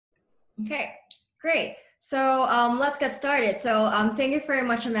Okay, great. So let's get started. So thank you very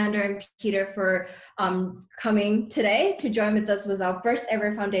much, Amanda and Peter, for coming today to join with us with our first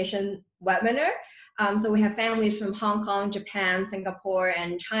ever foundation webinar. So we have families from Hong Kong, Japan, Singapore,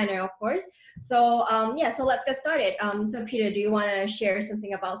 and China, of course. So yeah, so let's get started. So Peter, do you want to share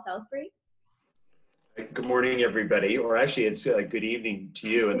something about Salisbury? Good morning, everybody, or actually it's good evening to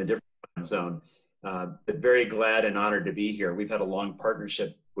you in the different time zone. But very glad and honored to be here. We've had a long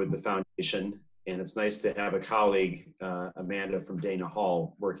partnership with the foundation, and it's nice to have a colleague, Amanda from Dana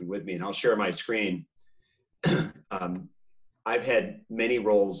Hall, working with me, and I'll share my screen. I've had many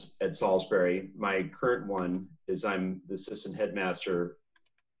roles at Salisbury. My current one is I'm the assistant headmaster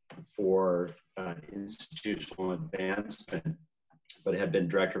for institutional advancement, but have been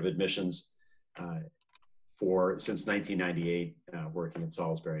director of admissions since 1998, working at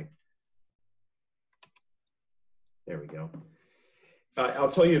Salisbury. There we go.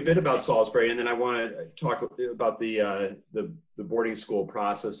 I'll tell you a bit about Salisbury, and then I want to talk about the boarding school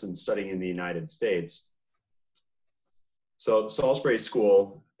process and studying in the United States. So Salisbury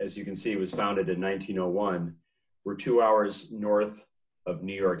School, as you can see, was founded in 1901. We're 2 hours north of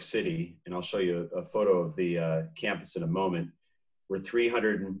New York City, and I'll show you a photo of the campus in a moment. We're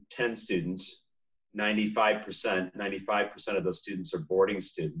 310 students. 95% of those students are boarding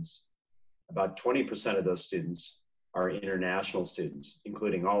students. About 20% of those students are international students,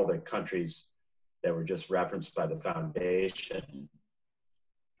 including all the countries that were just referenced by the foundation.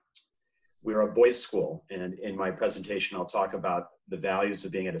 We're a boys' school, and in my presentation, I'll talk about the values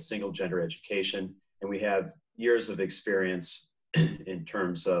of being at a single gender education, and we have years of experience in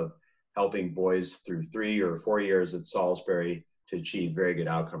terms of helping boys through 3 or 4 years at Salisbury to achieve very good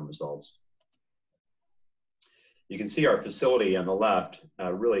outcome results. You can see our facility on the left,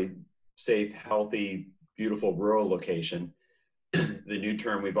 really safe, healthy, beautiful rural location. The new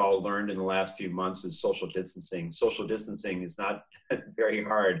term we've all learned in the last few months is social distancing. Social distancing is not very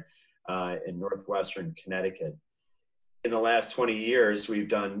hard in Northwestern Connecticut. In the last 20 years, we've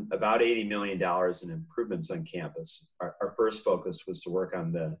done about $80 million in improvements on campus. Our first focus was to work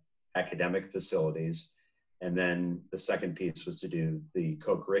on the academic facilities. And then the second piece was to do the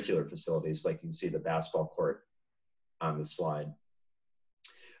co-curricular facilities, like you can see the basketball court on the slide.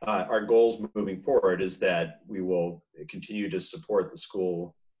 Our goals moving forward is that we will continue to support the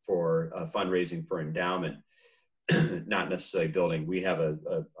school for fundraising for endowment, not necessarily building. We have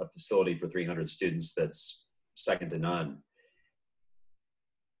a facility for 300 students that's second to none.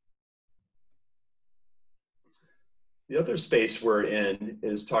 The other space we're in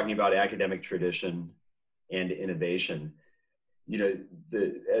is talking about academic tradition and innovation. You know,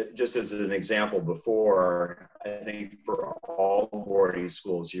 just as an example before, I think for all boarding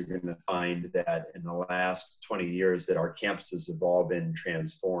schools, you're going to find that in the last 20 years that our campuses have all been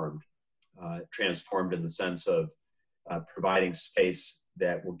transformed. Transformed in the sense of providing space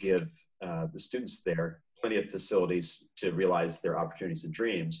that will give the students there plenty of facilities to realize their opportunities and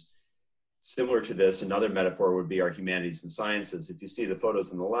dreams. Similar to this, another metaphor would be our humanities and sciences. If you see the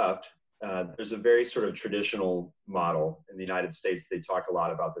photos on the left, there's a very sort of traditional model. In the United States, they talk a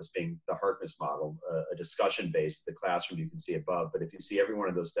lot about this being the Harkness model, a discussion-based, the classroom you can see above. But if you see every one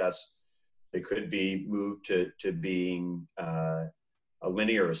of those desks, they could be moved to being a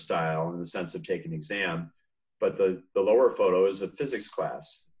linear style in the sense of taking an exam. But the lower photo is a physics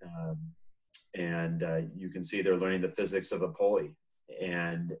class. You can see they're learning the physics of a pulley.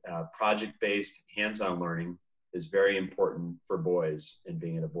 And project-based hands-on learning is very important for boys and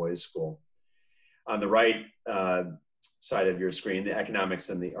being in a boys' school. On the right side of your screen, the economics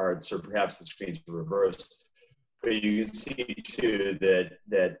and the arts, or perhaps the screen's reversed, but you can see too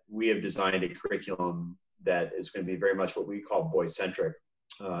that we have designed a curriculum that is going to be very much what we call boy-centric.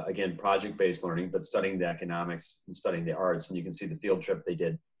 Again, project-based learning, but studying the economics and studying the arts. And you can see the field trip they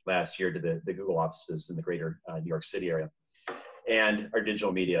did last year to the Google offices in the greater New York City area. And our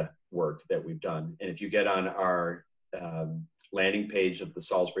digital media work that we've done. And if you get on our landing page of the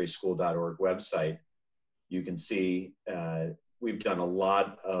salisburyschool.org website, you can see we've done a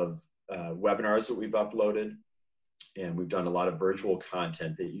lot of webinars that we've uploaded, and we've done a lot of virtual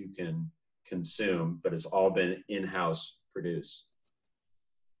content that you can consume, but it's all been in-house produced.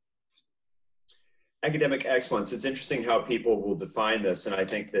 Academic excellence, it's interesting how people will define this, and I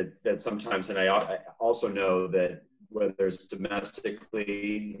think that sometimes, and I also know that whether it's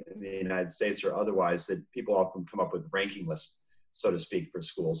domestically in the United States or otherwise, that people often come up with ranking lists, so to speak, for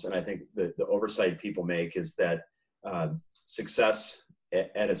schools. And I think the oversight people make is that success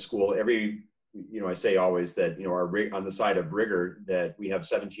at a school, I say always that, on the side of rigor, that we have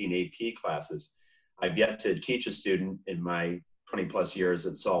 17 AP classes. I've yet to teach a student in my 20 plus years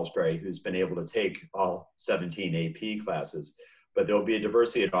at Salisbury who's been able to take all 17 AP classes, but there'll be a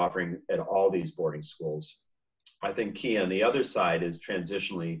diversity of offering at all these boarding schools. I think key on the other side is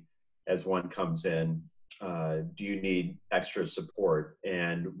transitionally, as one comes in, do you need extra support?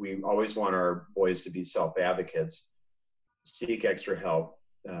 And we always want our boys to be self-advocates, seek extra help,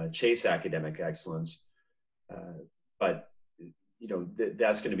 chase academic excellence. But you know,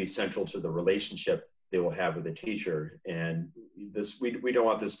 that's going to be central to the relationship they will have with a teacher. And this, we don't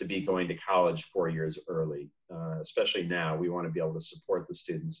want this to be going to college 4 years early, especially now. We want to be able to support the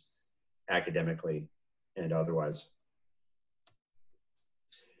students academically and otherwise.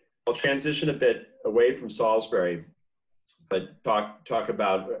 I'll transition a bit away from Salisbury, but talk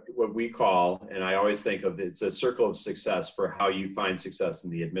about what we call, and I always think of, it's a circle of success for how you find success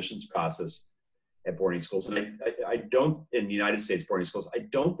in the admissions process at boarding schools. And I don't, in United States boarding schools, I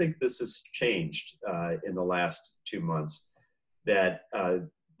don't think this has changed in the last 2 months, that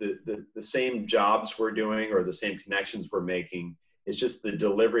the same jobs we're doing or the same connections we're making, it's just the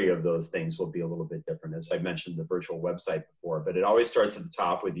delivery of those things will be a little bit different. As I mentioned the virtual website before, but it always starts at the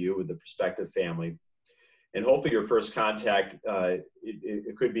top with you, with the prospective family. And hopefully your first contact,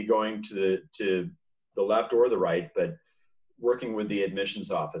 it could be going to the left or the right, but working with the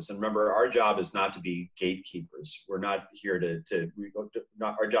admissions office. And remember, our job is not to be gatekeepers. We're not here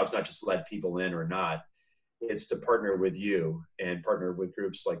our job's not just to let people in or not. It's to partner with you and partner with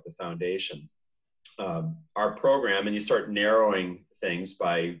groups like the foundation. Our program, and you start narrowing things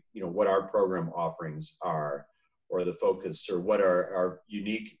by, you know, what our program offerings are, or the focus, or what our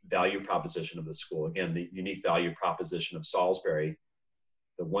unique value proposition of the school. Again, the unique value proposition of Salisbury,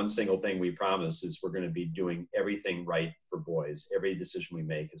 the one single thing we promise is we're going to be doing everything right for boys. Every decision we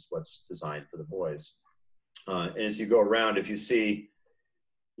make is what's designed for the boys. And as you go around, if you see,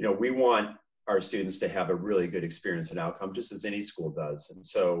 you know, we want our students to have a really good experience and outcome, just as any school does. And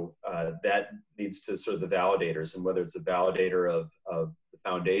so that leads to sort of the validators, and whether it's a validator of the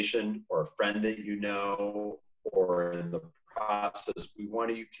foundation or a friend that you know, or in the process, we want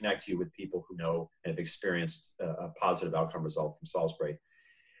to connect you with people who know and have experienced a positive outcome result from Salisbury.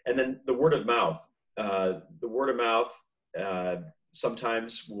 And then the word of mouth. The word of mouth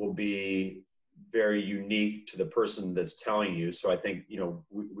sometimes will be very unique to the person that's telling you. So I think, you know,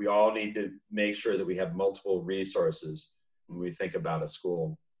 we all need to make sure that we have multiple resources when we think about a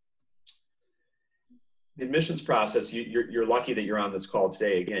school. The admissions process, you're lucky that you're on this call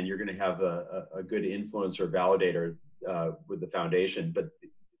today. Again, you're going to have a good influencer validator with the foundation, but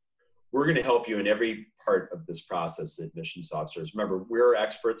we're going to help you in every part of this process, admissions officers. Remember, we're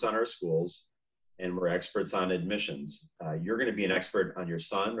experts on our schools and we're experts on admissions. You're going to be an expert on your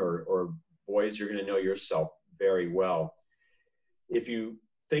son or boys. You're going to know yourself very well. If you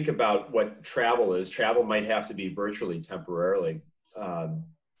think about what travel is, travel might have to be virtually temporarily.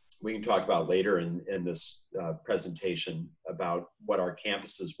 We can talk about later in this presentation about what our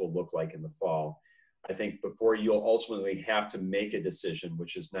campuses will look like in the fall. I think before you'll ultimately have to make a decision,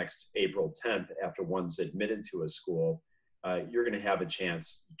 which is next April 10th, after one's admitted to a school, you're going to have a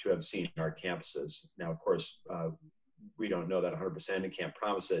chance to have seen our campuses. Now, of course, we don't know that 100% and can't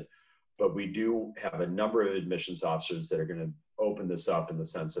promise it, but we do have a number of admissions officers that are going to open this up in the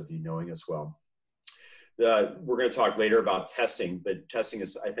sense of you knowing us well. We're going to talk later about testing, but testing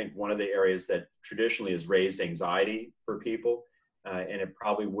is, I think, one of the areas that traditionally has raised anxiety for people. And it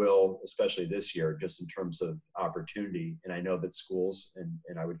probably will, especially this year, just in terms of opportunity. And I know that schools,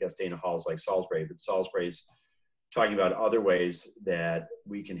 and I would guess Dana Hall is like Salisbury, but Salisbury's talking about other ways that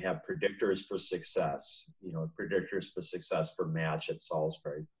we can have predictors for success, you know, predictors for success for match at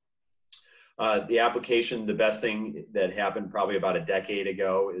Salisbury. The application, the best thing that happened probably about a decade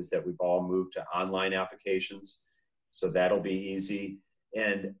ago is that we've all moved to online applications. So that'll be easy.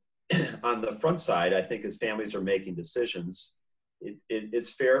 And on the front side, I think as families are making decisions,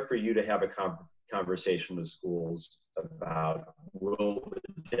 it's fair for you to have a conversation with schools about, will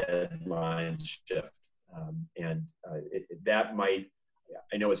the deadlines shift? That might,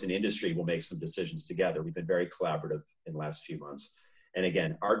 I know as an industry, we'll make some decisions together. We've been very collaborative in the last few months. And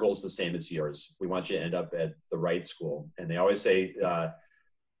again, our goal is the same as yours. We want you to end up at the right school. And they always say, the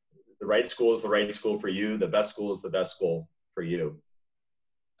right school is the right school for you. The best school is the best school for you.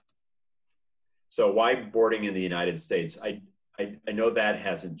 So why boarding in the United States? I know that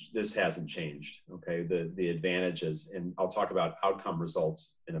this hasn't changed, okay? The advantages, and I'll talk about outcome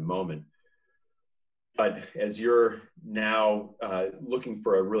results in a moment. But as you're now looking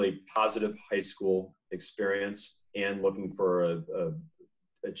for a really positive high school experience and looking for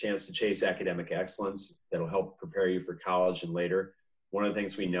a chance to chase academic excellence that'll help prepare you for college and later, one of the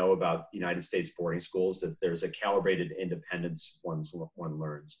things we know about United States boarding schools that there's a calibrated independence one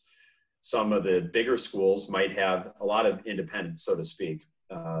learns. Some of the bigger schools might have a lot of independence, so to speak.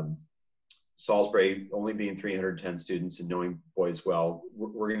 Salisbury only being 310 students and knowing boys well,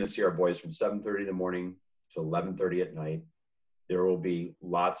 we're going to see our boys from 7:30 in the morning to 11:30 at night. There will be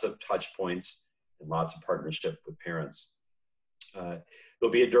lots of touch points and lots of partnership with parents.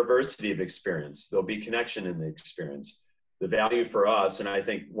 There'll be a diversity of experience. There'll be connection in the experience. The value for us, and I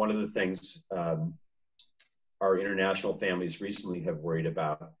think one of the things our international families recently have worried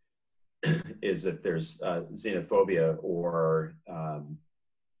about is if there's xenophobia or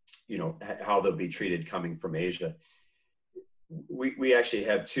you know, how they'll be treated coming from Asia. We actually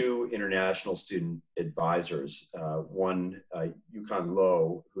have two international student advisors. One, Yukon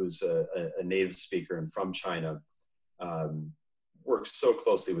Lo, who's a native speaker and from China, works so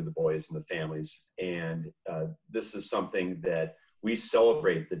closely with the boys and the families. And this is something that we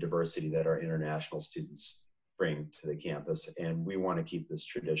celebrate the diversity that our international students bring to the campus. And we want to keep this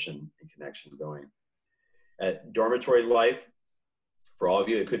tradition and connection going. At dormitory life, for all of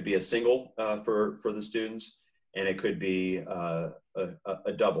you, it could be a single for the students, and it could be a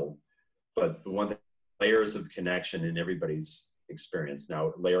double. But the one thing, layers of connection in everybody's experience.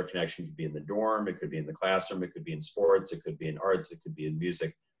 Now, layer of connection could be in the dorm, it could be in the classroom, it could be in sports, it could be in arts, it could be in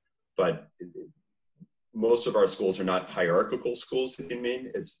music. But most of our schools are not hierarchical schools, if you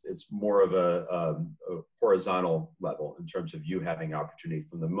mean. It's more of a horizontal level in terms of you having opportunity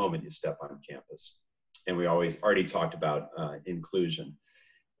from the moment you step on campus. And we already talked about inclusion,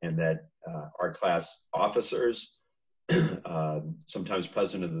 and that our class officers, sometimes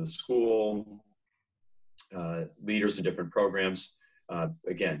president of the school, leaders in different programs,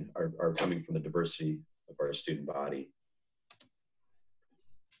 again, are coming from the diversity of our student body.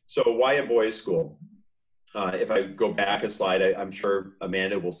 So why a boys' school? If I go back a slide, I'm sure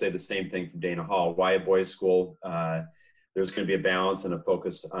Amanda will say the same thing from Dana Hall. Why a boys' school? There's going to be a balance and a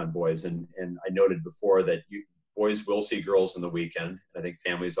focus on boys. And I noted before that boys will see girls in the weekend. I think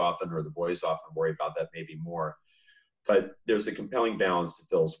families often, or the boys often, worry about that maybe more. But there's a compelling balance to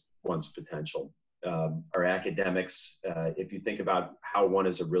fill one's potential. Our academics, if you think about how one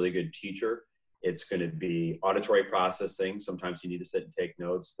is a really good teacher, it's going to be auditory processing. Sometimes you need to sit and take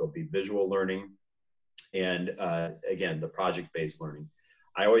notes. There'll be visual learning. And again, the project-based learning.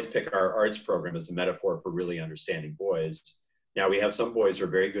 I always pick our arts program as a metaphor for really understanding boys. Now, we have some boys who are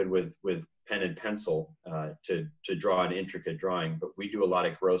very good with pen and pencil to draw an intricate drawing, but we do a lot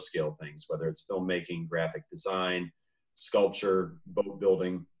of gross scale things, whether it's filmmaking, graphic design, sculpture, boat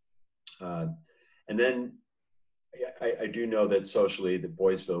building. And then I do know that socially, the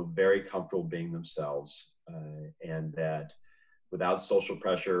boys feel very comfortable being themselves, and that without social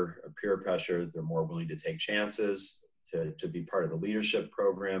pressure or peer pressure, they're more willing to take chances, to be part of the leadership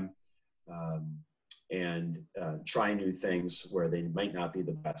program, and try new things where they might not be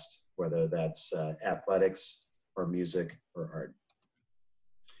the best, whether that's athletics or music or art.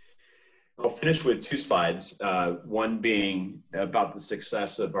 I'll finish with two slides, one being about the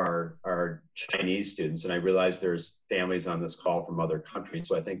success of our Chinese students. And I realize there's families on this call from other countries,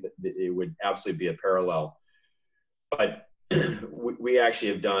 so I think that it would absolutely be a parallel. But we actually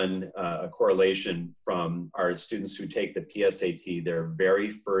have done a correlation from our students who take the PSAT their very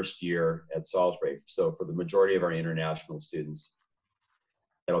first year at Salisbury. So for the majority of our international students,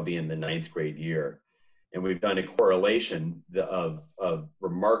 that'll be in the 9th grade year. And we've done a correlation of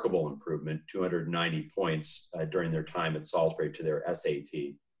remarkable improvement, 290 points during their time at Salisbury to their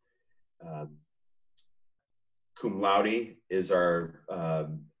SAT. Cum laude is our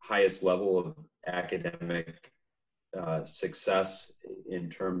highest level of academic success in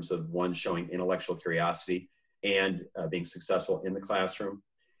terms of one showing intellectual curiosity and being successful in the classroom.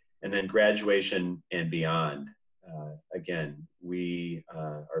 And then graduation and beyond. Again, we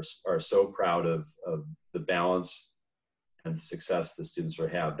are so proud of the balance and success the students will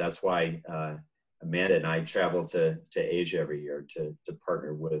have. That's why Amanda and I travel to Asia every year to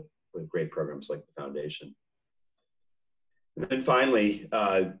partner with great programs like the Foundation. And then finally,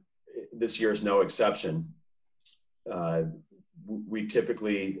 this year is no exception. We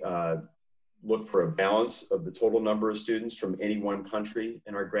typically look for a balance of the total number of students from any one country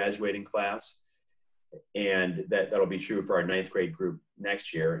in our graduating class. And that'll be true for our 9th grade group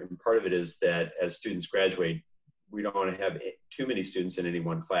next year. And part of it is that as students graduate, we don't want to have too many students in any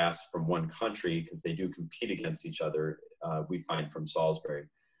one class from one country because they do compete against each other, we find from Salisbury.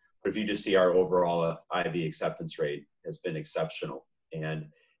 But if you just see our overall IB acceptance rate has been exceptional. And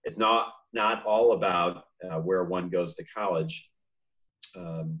it's not all about where one goes to college,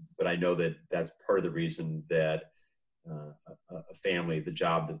 but I know that that's part of the reason that a family, the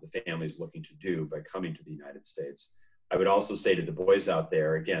job that the family is looking to do by coming to the United States. I would also say to the boys out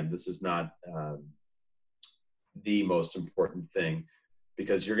there, again, this is not the most important thing,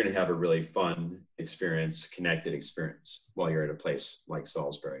 because you're going to have a really fun experience, connected experience while you're at a place like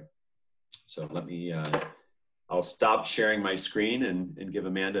Salisbury. So let me, I'll stop sharing my screen and give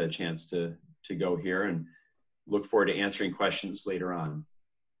Amanda a chance to go here, and look forward to answering questions later on.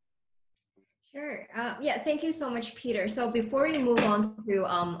 Sure. Yeah, thank you so much, Peter. So before we move on to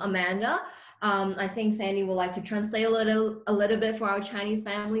Amanda, I think Sandy would like to translate a little bit for our Chinese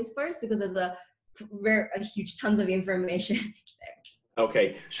families first, because there's a huge tons of information there.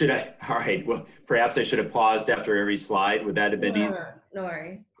 Okay. Should I? All right. Well, perhaps I should have paused after every slide. Would that have been easy? No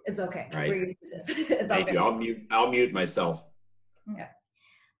worries. It's okay. All right. We're used to this. It's Thank okay. you. I'll mute myself. Yeah.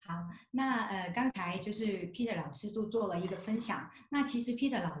 好，那刚才就是 Peter 老师就做了一个分享。那其实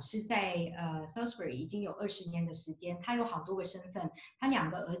Peter 老师在Salisbury 已经有20年的时间，他有好多个身份。他2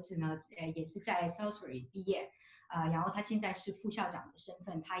个儿子呢，也是在 Salisbury 毕业，然后他现在是副校长的身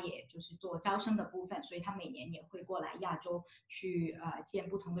份，他也就是做招生的部分，所以他每年也会过来亚洲去见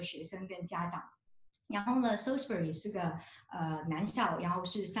不同的学生跟家长。然后呢 ，Salisbury 是个男校，然后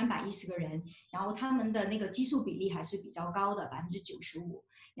是310个人，然后他们的那个基数比例还是比较高的，95%，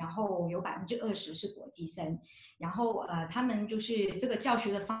然后有20%是国际生，然后他们就是这个教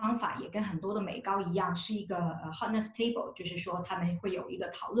学的方法也跟很多的美高一样，是一个hotness table， 就是说他们会有一个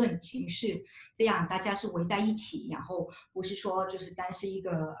讨论形式，这样大家是围在一起，然后不是说就是是一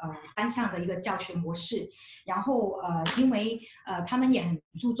个单向的一个教学模式，然后因为他们也很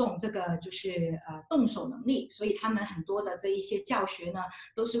注重这个就是动手能力，所以他们很多的这一些教学呢，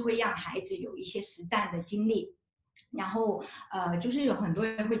都是会让孩子有一些实战的经历。然后就是有很多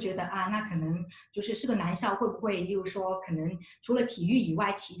人会觉得啊，那可能是个男校，会不会例如说可能除了体育以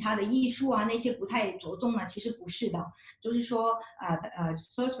外，其他的艺术啊那些不太着重呢？其实不是的，就是说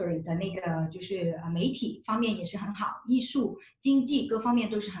Salisbury 的那个就是媒体方面也是很好，艺术、经济各方面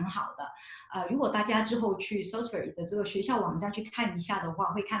都是很好的。如果大家之后去 Salisbury 的这个学校网站去看一下的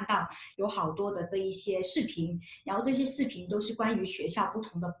话，会看到有好多的这一些视频，然后这些视频都是关于学校不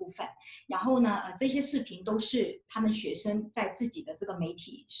同的部分，然后呢这些视频都是他们学生在自己的这个媒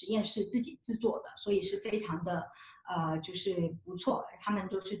体实验室自己制作的，所以是非常的就是不错，他们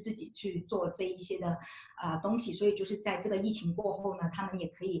都是自己去做这一些的东西，所以就是在这个疫情过后呢，他们也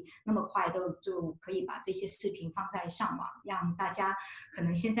可以那么快就可以把这些视频放在上网，让大家可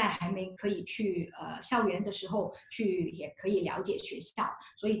能现在还没可以去校园的时候去也可以了解学校，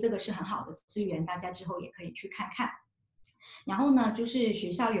所以这个是很好的资源，大家之后也可以去看看。然后呢，就是学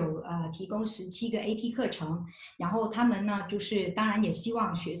校有提供17个 AP 课程，然后他们呢就是当然也希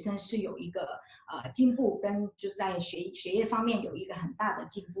望学生是有一个进步，跟就在学业方面有一个很大的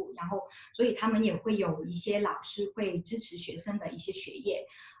进步，然后所以他们也会有一些老师会支持学生的一些学业。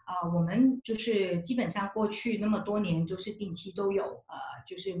我们就是基本上过去那么多年，就是定期都有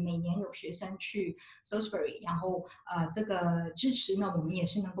就是每年有学生去 Salisbury， 然后这个支持呢，我们也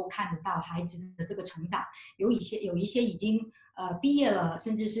是能够看得到孩子的这个成长，有一些已经毕业了，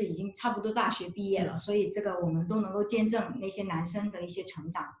甚至是已经差不多大学毕业了，所以这个我们都能够见证那些男生的一些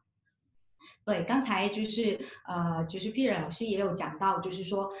成长。对，刚才就是Peter 老师也有讲到，就是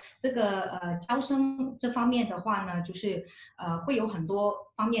说这个招生这方面的话呢，就是会有很多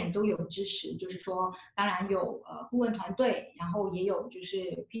方面都有支持，就是说当然有顾问团队，然后也有就是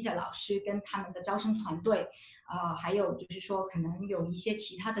Peter 老师跟他们的招生团队，还有就是说可能有一些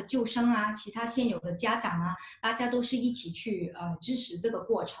其他的旧生啊，其他现有的家长啊，大家都是一起去支持这个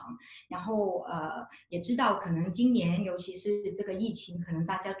过程，然后也知道可能今年尤其是这个疫情，可能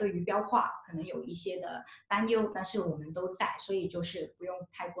大家对于标化可能有一些的担忧，但是我们都在，所以就是不用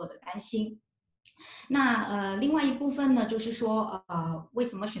太过的担心。那另外一部分呢，就是说为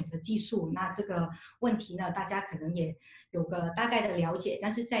什么选择寄宿？那这个问题呢，大家可能也有个大概的了解，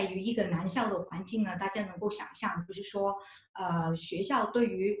但是在于一个男校的环境呢，大家能够想象，就是说学校对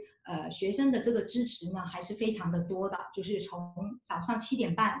于学生的这个支持呢，还是非常的多的，就是从早上7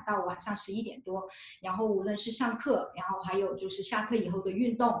点半到晚上11点多，然后无论是上课，然后还有就是下课以后的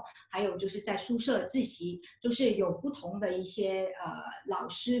运动，还有就是在宿舍自习，就是有不同的一些老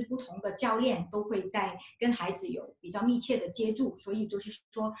师、不同的教练都会在跟孩子有比较密切的接触，所以就是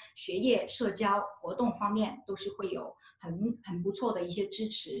说学业、社交活动方面都是会有很不错的一些支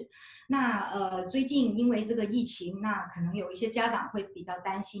持。那最近因为这个疫情，那可能有一些家长会比较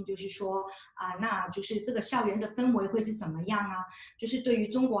担心，就就是说那就是这个校园的氛围会是怎么样啊？就是对于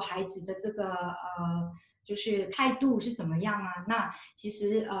中国孩子的这个就是态度是怎么样啊？那其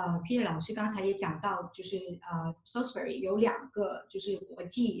实Peter 老师刚才也讲到，就是Salisbury 有2个就是国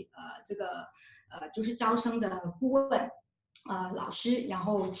际这个就是招生的顾问。老师，然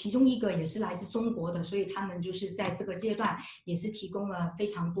后其中一个也是来自中国的，所以他们就是在这个阶段也是提供了非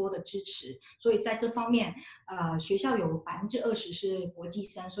常多的支持。所以在这方面，学校有20%是国际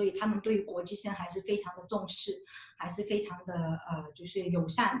生，所以他们对于国际生还是非常的重视，还是非常的就是友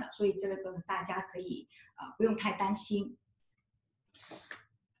善的。所以这个大家可以不用太担心。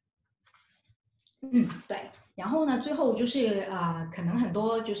对。然后呢，最后就是可能很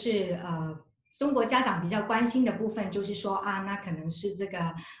多就是中国家长比较关心的部分就是说那可能是这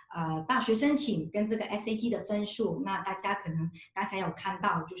个大学申请跟这个 SAT 的分数，那大家可能刚才有看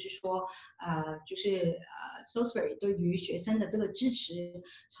到，就是说就是Salisbury 对于学生的这个支持，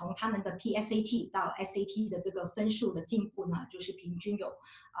从他们的 PSAT 到 SAT 的这个分数的进步呢，就是平均有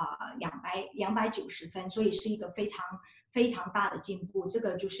290分，所以是一个非常大的进步。这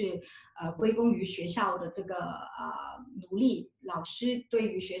个就是归功于学校的这个努力，老师对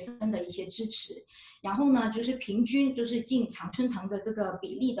于学生的一些支持。然后呢，就是平均就是进常春藤的这个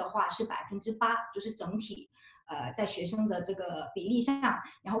比例的话是8%，就是整体在学生的这个比例上，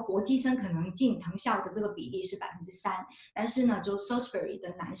然后国际生可能进藤校的这个比例是3%，但是呢，就 Salisbury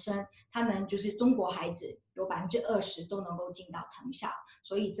的男生，他们就是中国孩子有20%都能够进到藤校，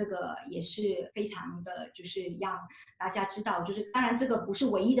所以这个也是非常的，就是让大家知道，就是当然这个不是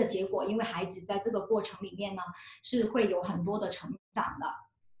唯一的结果，因为孩子在这个过程里面呢是会有很多的成长的。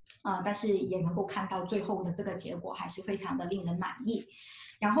但是也能够看到最后的这个结果还是非常的令人满意。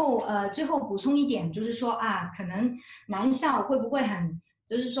然后最后补充一点，就是说可能男校会不会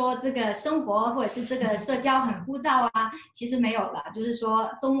就是说这个生活或者是这个社交很枯燥其实没有了，就是说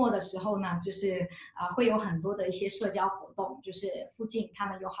周末的时候呢，就是会有很多的一些社交活动，就是附近他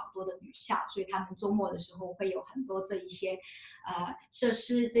们有好多的女校，所以他们周末的时候会有很多这一些设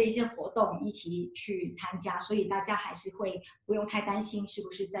施这一些活动一起去参加，所以大家还是会不用太担心是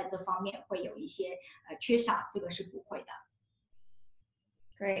不是在这方面会有一些缺少，这个是不会的。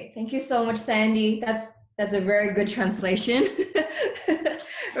Great, thank you so much, Sandy. That's a very good translation.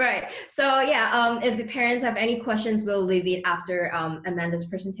 Right. So yeah, if the parents have any questions, we'll leave it after Amanda's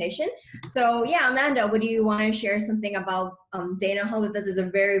presentation. So yeah, Amanda, would you want to share something about Dana Hall? This is a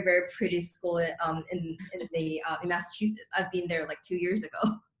very, very pretty school in Massachusetts. I've been there like 2 years ago.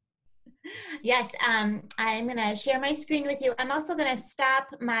 Yes, I'm going to share my screen with you. I'm also going to stop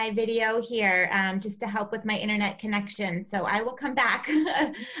my video here just to help with my internet connection. So I will come back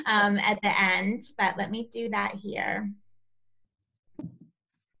at the end, but let me do that here.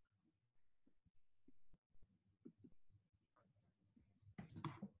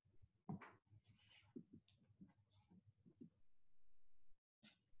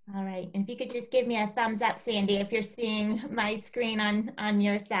 All right, and if you could just give me a thumbs up, Sandy, if you're seeing my screen on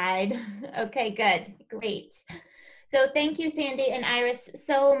your side. Okay, good, great. So thank you, Sandy and Iris,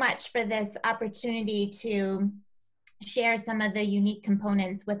 so much for this opportunity to share some of the unique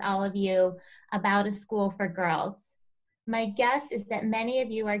components with all of you about a school for girls. My guess is that many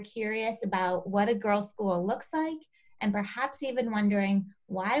of you are curious about what a girls' school looks like, and perhaps even wondering,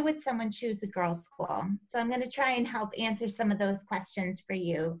 why would someone choose a girls' school? So I'm going to try and help answer some of those questions for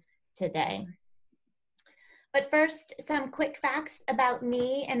you today. But first, some quick facts about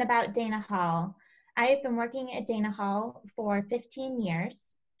me and about Dana Hall. I have been working at Dana Hall for 15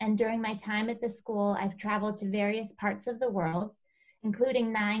 years, and during my time at the school, I've traveled to various parts of the world,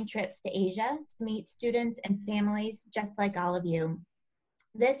 including 9 trips to Asia to meet students and families just like all of you.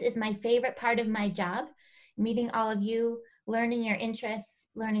 This is my favorite part of my job, meeting all of you, learning your interests,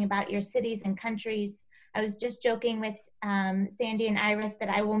 learning about your cities and countries. I was just joking with Sandy and Iris that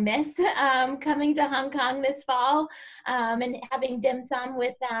I will miss coming to Hong Kong this fall and having dim sum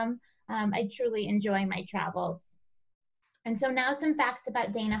with them. I truly enjoy my travels. And so now some facts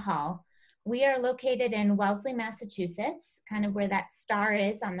about Dana Hall. We are located in Wellesley, Massachusetts, kind of where that star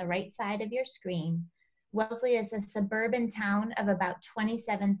is on the right side of your screen. Wellesley is a suburban town of about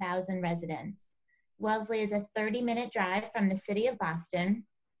 27,000 residents. Wellesley is a 30-minute drive from the city of Boston.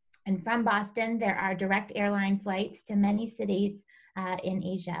 And from Boston, there are direct airline flights to many cities in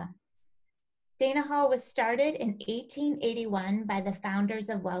Asia. Dana Hall was started in 1881 by the founders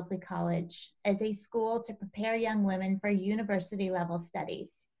of Wellesley College as a school to prepare young women for university-level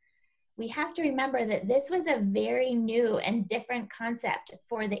studies. We have to remember that this was a very new and different concept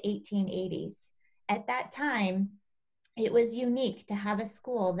for the 1880s. At that time, it was unique to have a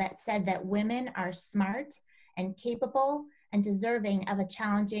school that said that women are smart and capable and deserving of a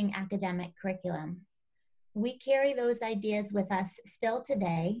challenging academic curriculum. We carry those ideas with us still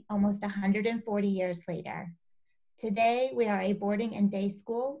today, almost 140 years later. Today, we are a boarding and day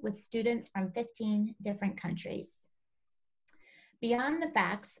school with students from 15 different countries. Beyond the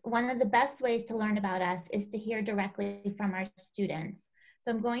facts, one of the best ways to learn about us is to hear directly from our students.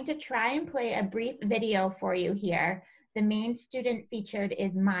 So I'm going to try and play a brief video for you here. The main student featured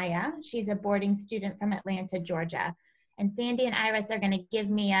is Maya. She's a boarding student from Atlanta, Georgia. And Sandy and Iris are going to give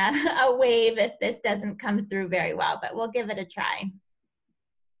me a wave if this doesn't come through very well, but we'll give it a try.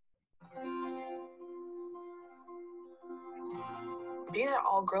 Being at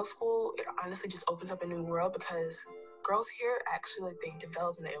all-girls school, it honestly just opens up a new world because girls here actually, they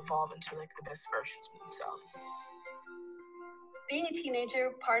develop and they evolve into like the best versions of themselves. Being a teenager,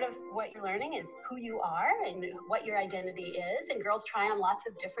 part of what you're learning is who you are and what your identity is, and girls try on lots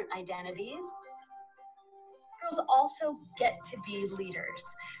of different identities. Girls also get to be leaders.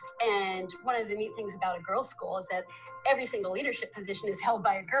 And one of the neat things about a girls' school is that every single leadership position is held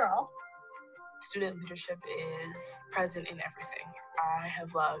by a girl. Student leadership is present in everything. I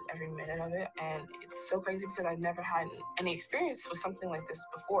have loved every minute of it, and it's so crazy because I've never had any experience with something like this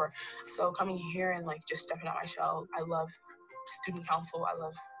before. So coming here and like just stepping out my shell, I love student council. I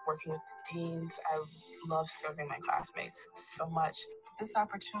love working with deans. I love serving my classmates so much. This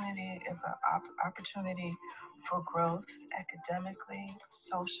opportunity is an opportunity for growth academically,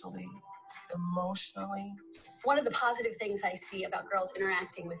 socially, emotionally. One of the positive things I see about girls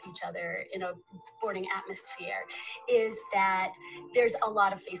interacting with each other in a boarding atmosphere is that there's a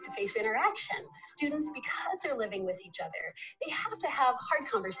lot of face-to-face interaction. Students, because they're living with each other, they have to have hard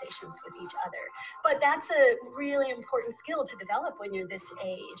conversations with each other. But that's a really important skill to develop when you're this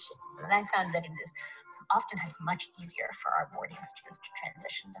age. And I found that it is oftentimes much easier for our boarding students to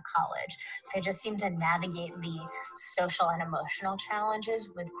transition to college. They just seem to navigate the social and emotional challenges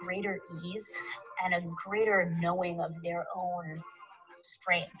with greater ease and a greater knowing of their own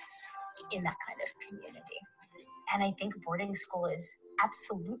strengths in that kind of community. And I think boarding school is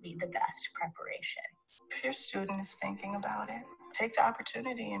absolutely the best preparation. If your student is thinking about it, take the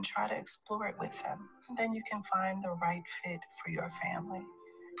opportunity and try to explore it with them. And then you can find the right fit for your family.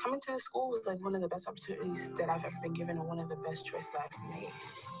 Coming to the school was like one of the best opportunities that I've ever been given and one of the best choices I've made.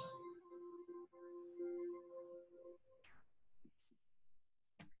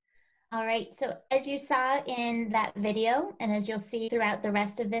 All right, so as you saw in that video, and as you'll see throughout the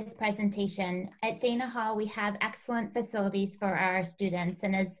rest of this presentation, at Dana Hall, we have excellent facilities for our students,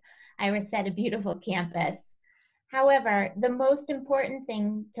 and as Iris said, a beautiful campus. However, the most important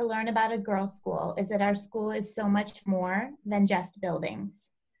thing to learn about a girls' school is that our school is so much more than just buildings.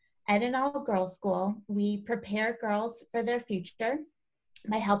 At an all-girls school, we prepare girls for their future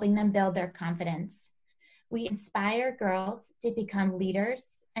by helping them build their confidence. We inspire girls to become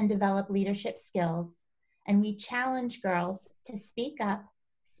leaders and develop leadership skills, and we challenge girls to speak up,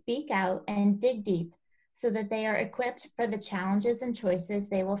 speak out, and dig deep so that they are equipped for the challenges and choices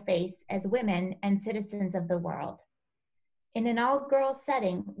they will face as women and citizens of the world. In an all-girls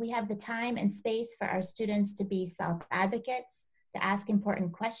setting, we have the time and space for our students to be self-advocates, to ask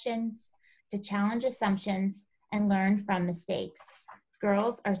important questions, to challenge assumptions, and learn from mistakes.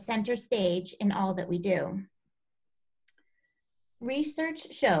 Girls are center stage in all that we do.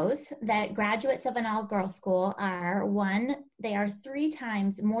 Research shows that graduates of an all-girls school are, 1, they are 3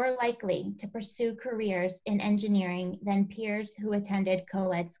 times more likely to pursue careers in engineering than peers who attended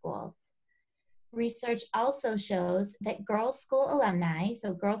co-ed schools. Research also shows that girls' school alumni,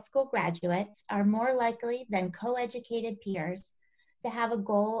 so girls' school graduates, are more likely than co-educated peers to have a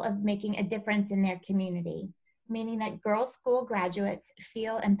goal of making a difference in their community, meaning that girls' school graduates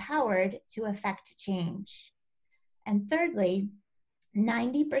feel empowered to affect change. And thirdly,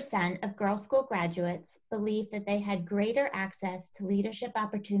 90% of girls' school graduates believe that they had greater access to leadership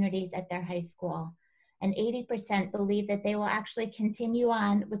opportunities at their high school, and 80% believe that they will actually continue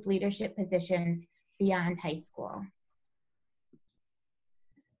on with leadership positions beyond high school.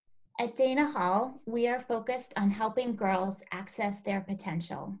 At Dana Hall, we are focused on helping girls access their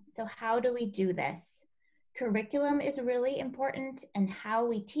potential. So how do we do this? Curriculum is really important, and how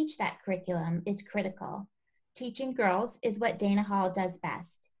we teach that curriculum is critical. Teaching girls is what Dana Hall does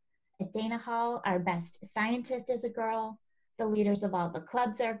best. At Dana Hall, our best scientist is a girl, the leaders of all the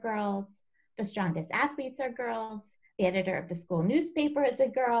clubs are girls, the strongest athletes are girls, the editor of the school newspaper is a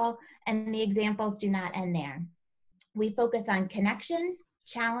girl, and the examples do not end there. We focus on connection,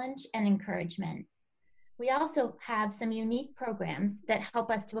 challenge, and encouragement. We also have some unique programs that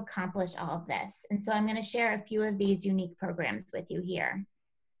help us to accomplish all of this. And so I'm going to share a few of these unique programs with you here.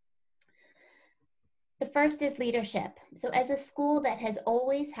 The first is leadership. So as a school that has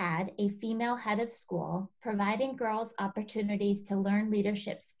always had a female head of school, providing girls opportunities to learn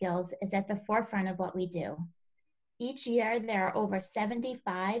leadership skills is at the forefront of what we do. Each year, there are over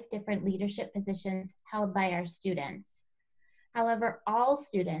 75 different leadership positions held by our students. However, all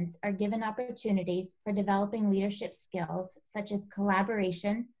students are given opportunities for developing leadership skills such as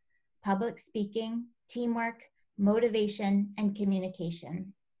collaboration, public speaking, teamwork, motivation, and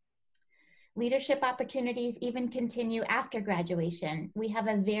communication. Leadership opportunities even continue after graduation. We have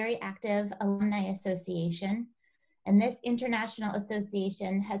a very active alumni association, and this international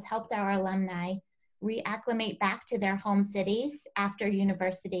association has helped our alumni reacclimate back to their home cities after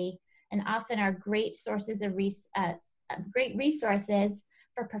university, and often are great sources of great resources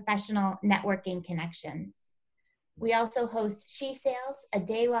for professional networking connections. We also host She Sales, a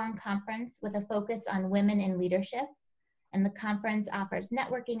day-long conference with a focus on women in leadership. And the conference offers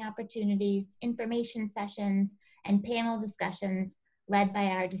networking opportunities, information sessions, and panel discussions led by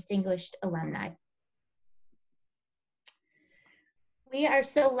our distinguished alumni. We are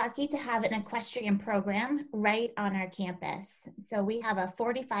so lucky to have an equestrian program right on our campus. So we have a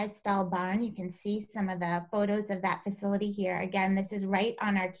 45-stall barn. You can see some of the photos of that facility here. Again, this is right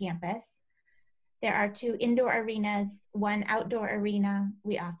on our campus. There are 2 indoor arenas, 1 outdoor arena.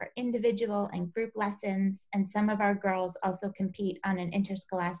 We offer individual and group lessons, and some of our girls also compete on an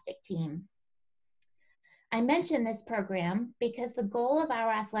interscholastic team. I mention this program because the goal of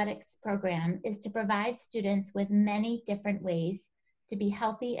our athletics program is to provide students with many different ways to be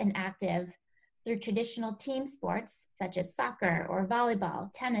healthy and active through traditional team sports such as soccer or volleyball,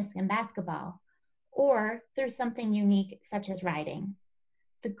 tennis, and basketball, or through something unique such as riding.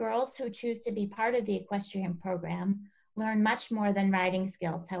 The girls who choose to be part of the equestrian program learn much more than riding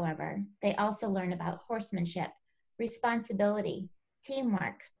skills, however. They also learn about horsemanship, responsibility,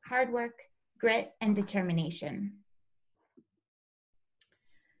 teamwork, hard work, grit, and determination.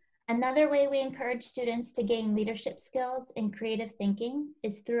 Another way we encourage students to gain leadership skills and creative thinking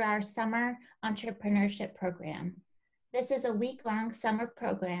is through our summer entrepreneurship program. This is a week-long summer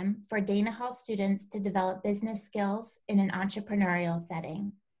program for Dana Hall students to develop business skills in an entrepreneurial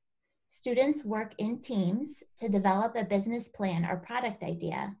setting. Students work in teams to develop a business plan or product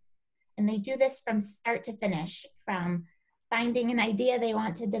idea, and they do this from start to finish, from finding an idea they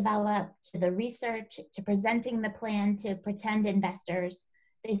want to develop, to the research, to presenting the plan to pretend investors.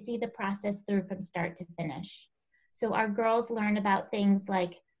 They see the process through from start to finish. So our girls learn about things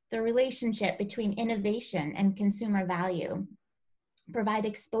like the relationship between innovation and consumer value, provide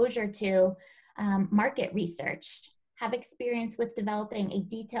exposure to market research, have experience with developing a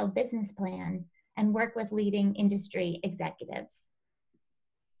detailed business plan, and work with leading industry executives.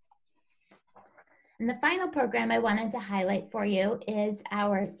 And the final program I wanted to highlight for you is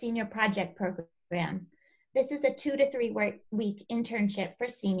our senior project program. This is a 2 to 3 week internship for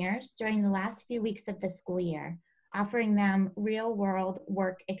seniors during the last few weeks of the school year, offering them real-world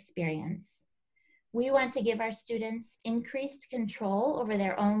work experience. We want to give our students increased control over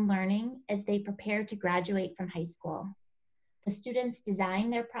their own learning as they prepare to graduate from high school. The students design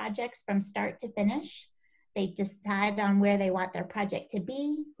their projects from start to finish. They decide on where they want their project to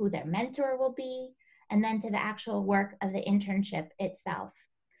be, who their mentor will be, and then to the actual work of the internship itself.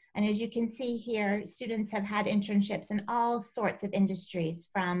 And as you can see here, students have had internships in all sorts of industries,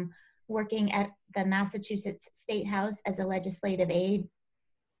 from working at the Massachusetts State House as a legislative aide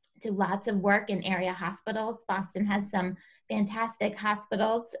to lots of work in area hospitals. Boston has some fantastic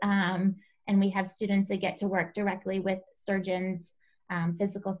hospitals, and we have students that get to work directly with surgeons,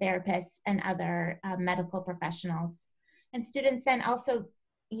 physical therapists, and other medical professionals. And students then also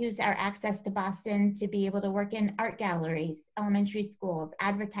use our access to Boston to be able to work in art galleries, elementary schools,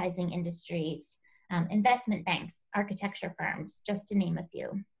 advertising industries, investment banks, architecture firms, just to name a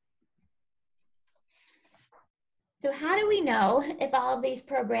few. So how do we know if all of these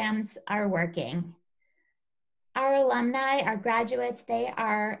programs are working? Our alumni, our graduates, they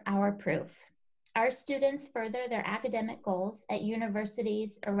are our proof. Our students further their academic goals at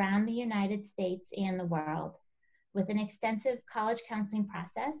universities around the United States and the world. With an extensive college counseling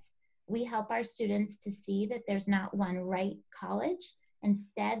process, we help our students to see that there's not one right college.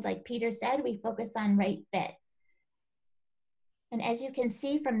 Instead, like Peter said, we focus on right fit. And as you can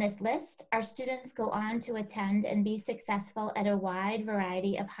see from this list, our students go on to attend and be successful at a wide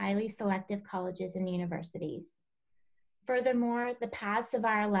variety of highly selective colleges and universities. Furthermore, the paths of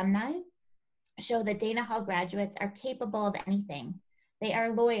our alumni show that Dana Hall graduates are capable of anything. They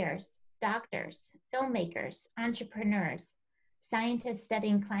are lawyers, doctors, filmmakers, entrepreneurs, scientists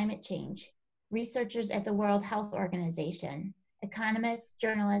studying climate change, researchers at the World Health Organization, economists,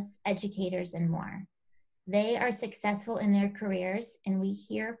 journalists, educators, and more. They are successful in their careers, and we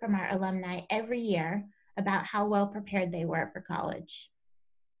hear from our alumni every year about how well prepared they were for college.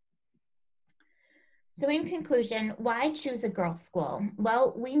 So in conclusion, why choose a girls' school?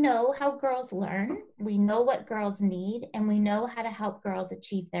 Well, we know how girls learn, we know what girls need, and we know how to help girls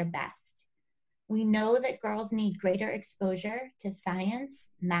achieve their best. We know that girls need greater exposure to science,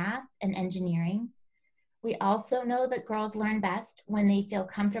 math, and engineering. We also know that girls learn best when they feel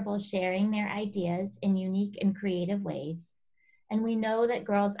comfortable sharing their ideas in unique and creative ways. And we know that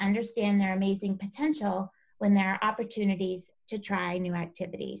girls understand their amazing potential when there are opportunities to try new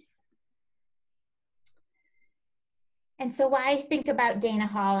activities. And so why think about Dana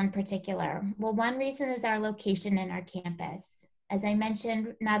Hall in particular? Well, one reason is our location and our campus. As I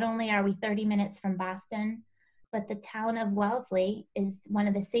mentioned, not only are we 30 minutes from Boston, but the town of Wellesley is one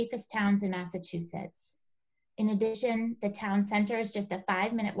of the safest towns in Massachusetts. In addition, the town center is just a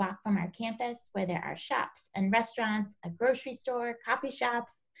 5-minute walk from our campus, where there are shops and restaurants, a grocery store, coffee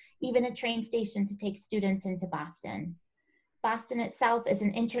shops, even a train station to take students into Boston. Boston itself is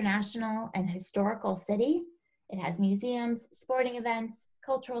an international and historical city. It has museums, sporting events,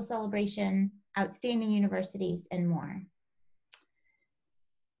 cultural celebrations, outstanding universities, and more.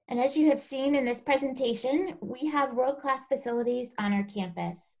 And as you have seen in this presentation, we have world-class facilities on our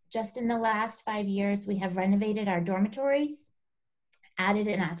campus. Just in the last 5 years, we have renovated our dormitories, added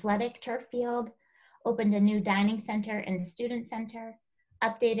an athletic turf field, opened a new dining center and student center,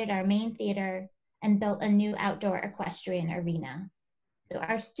 updated our main theater, and built a new outdoor equestrian arena. So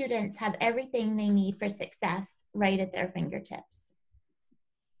our students have everything they need for success right at their fingertips.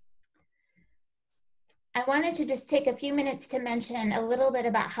 I wanted to just take a few minutes to mention a little bit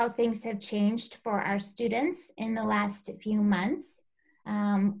about how things have changed for our students in the last few months,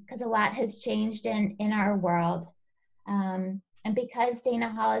 because a lot has changed in our world. And because Dana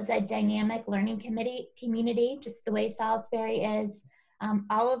Hall is a dynamic learning community, just the way Salisbury is,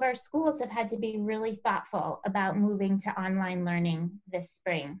 all of our schools have had to be really thoughtful about moving to online learning this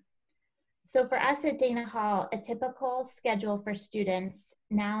spring. So for us at Dana Hall, a typical schedule for students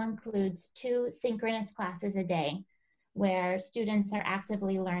now includes 2 synchronous classes a day, where students are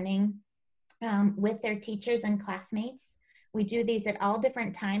actively learning with their teachers and classmates. We do these at all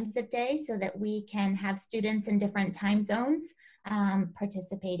different times of day so that we can have students in different time zones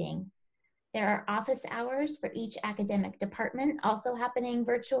participating. There are office hours for each academic department also happening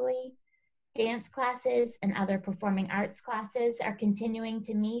virtually. Dance classes and other performing arts classes are continuing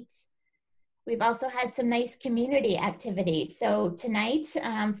to meet. We've also had some nice community activities. So tonight,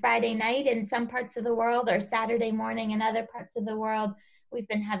 Friday night in some parts of the world, or Saturday morning in other parts of the world, we've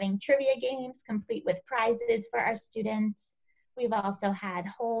been having trivia games complete with prizes for our students. We've also had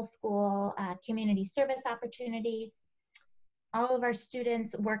whole school community service opportunities. All of our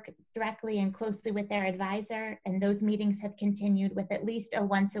students work directly and closely with their advisor, and those meetings have continued with at least a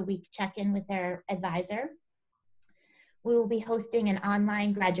once-a-week check-in with their advisor. We will be hosting an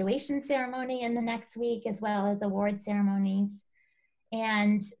online graduation ceremony in the next week, as well as award ceremonies.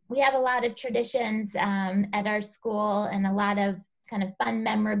 And we have a lot of traditions at our school, and a lot of kind of fun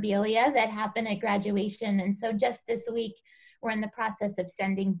memorabilia that happen at graduation. And so just this week, we're in the process of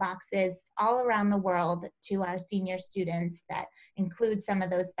sending boxes all around the world to our senior students that include some of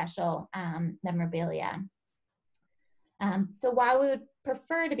those special memorabilia. So while we would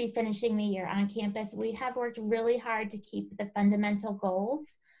prefer to be finishing the year on campus, we have worked really hard to keep the fundamental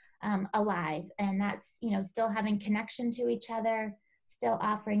goals alive. And that's, still having connection to each other, still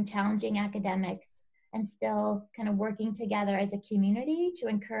offering challenging academics, and still kind of working together as a community to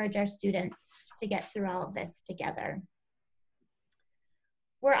encourage our students to get through all of this together.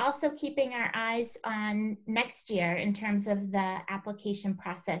 We're also keeping our eyes on next year in terms of the application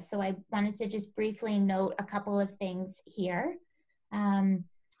process. So I wanted to just briefly note a couple of things here.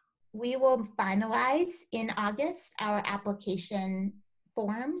 We will finalize in August our application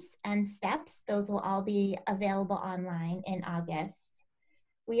forms and steps. Those will all be available online in August.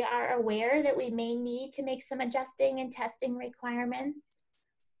 We are aware that we may need to make some adjusting and testing requirements.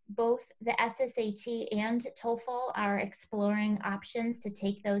 Both the SSAT and TOEFL are exploring options to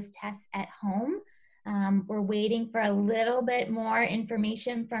take those tests at home. We're waiting for a little bit more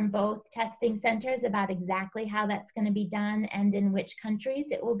information from both testing centers about exactly how that's going to be done and in which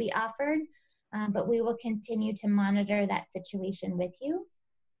countries it will be offered, but we will continue to monitor that situation with you.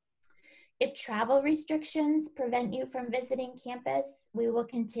 If travel restrictions prevent you from visiting campus, we will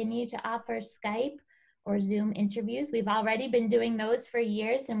continue to offer Skype or Zoom interviews. We've already been doing those for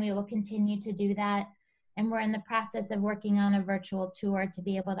years, and we will continue to do that. And we're in the process of working on a virtual tour to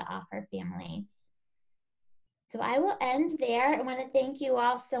be able to offer families. So I will end there. I want to thank you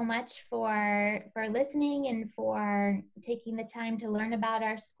all so much for listening and for taking the time to learn about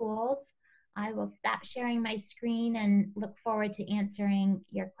our schools. I will stop sharing my screen and look forward to answering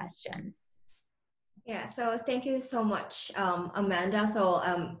your questions. Yeah, so thank you so much, Amanda. So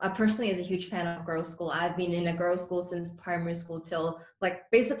I personally is a huge fan of girls' school. I've been in a girls' school since primary school till like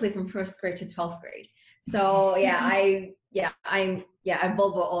basically from first grade to 12th grade. So I'm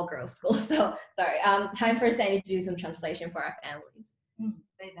Volvo all girls school. So sorry, time for Sandy to do some translation for our families.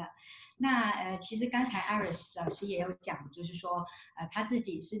 对的。那其实刚才 Iris 老师也有讲，就是说她自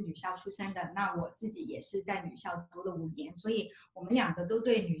己是女校出身的，那我自己也是在女校读了5年，所以我们两个都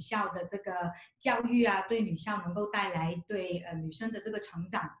对女校的这个教育啊，对女校能够带来对女生的这个成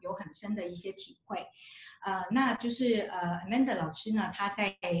长有很深的一些体会。那就是Amanda 老师呢，她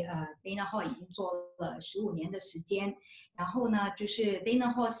在Dana Hall 已经做了15年的时间，然后呢，就是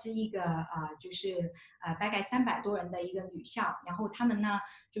Dana Hall 是一个就是大概300多人的一个女校，然后他们呢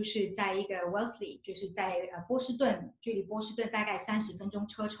就是在一个 Wellesley， 就是在波士顿，距离波士顿大概30分钟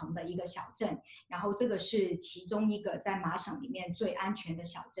车程的一个小镇，然后这个是其中一个在麻省里面最安全的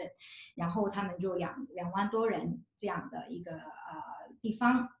小镇，然后他们就2万多人这样的一个地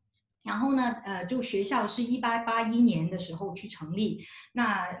方。然后呢，就学校是1881年的时候去成立。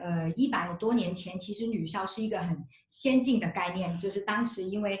那100多年前，其实女校是一个很先进的概念，就是当时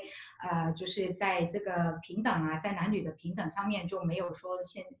因为就是在这个平等啊，在男女的平等上面就没有说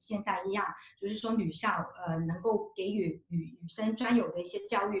现在一样，就是说女校能够给予女生专有的一些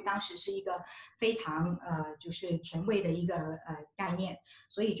教育，当时是一个非常就是前卫的一个概念。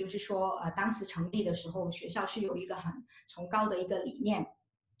所以就是说当时成立的时候，学校是有一个很崇高的一个理念。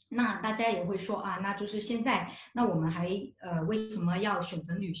那大家也会说啊，那就是现在，那我们还为什么要选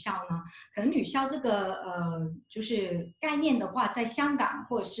择女校呢？可能女校这个就是概念的话，在香港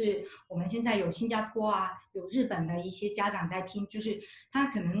或者是我们现在有新加坡啊，有日本的一些家长在听，就是他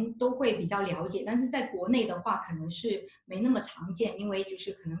可能都会比较了解，但是在国内的话，可能是没那么常见，因为就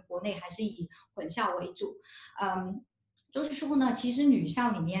是可能国内还是以混校为主，就是说呢，其实女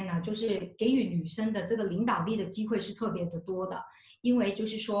校里面呢，就是给予女生的这个领导力的机会是特别的多的。因为就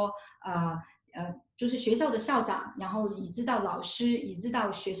是说，就是学校的校长，然后以至到老师，以至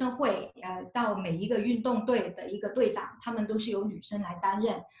到学生会，到每一个运动队的一个队长，他们都是由女生来担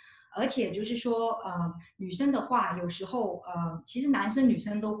任。而且就是说，女生的话，有时候其实男生女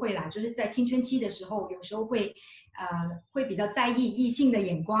生都会啦，就是在青春期的时候，有时候会比较在意异性的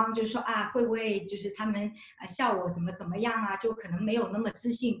眼光，就是说啊，会不会就是他们笑我怎么样啊，就可能没有那么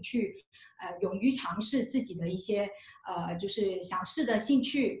自信去勇于尝试自己的一些就是想试的兴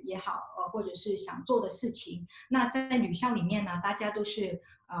趣也好，或者是想做的事情。那在女校里面呢，大家都是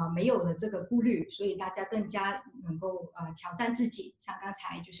没有了这个顾虑，所以大家更加能够挑战自己。像刚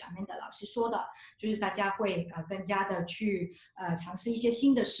才就是 Amanda 老师说的，就是大家会更加的去尝试一些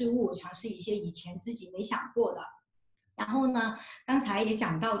新的事物，尝试一些以前自己没想过的。然后呢，刚才也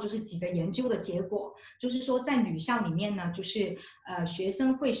讲到，就是几个研究的结果，就是说在女校里面呢，就是学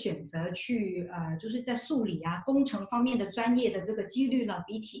生会选择去就是在数理啊、工程方面的专业的这个几率呢，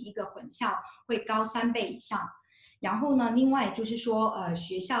比起一个混校会高3倍以上。然后呢，另外就是说，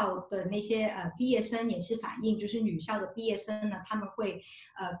学校的那些毕业生也是反映，就是女校的毕业生呢，他们会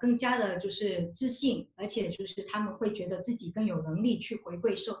更加的就是自信，而且就是他们会觉得自己更有能力去回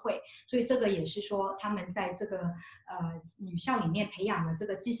馈社会，所以这个也是说他们在这个女校里面培养的这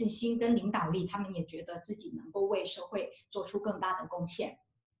个自信心跟领导力，他们也觉得自己能够为社会做出更大的贡献。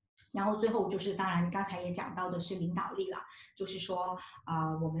然后最后就是，当然刚才也讲到的是领导力了，就是说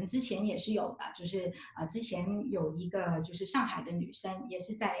我们之前也是有的，就是之前有一个就是上海的女生，也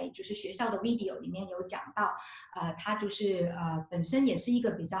是在就是学校的 video 里面有讲到，她就是本身也是一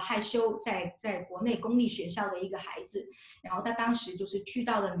个比较害羞，在国内公立学校的一个孩子，然后她当时就是去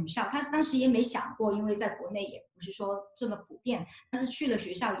到了女校，她当时也没想过，因为在国内也不是说这么普遍，但是去了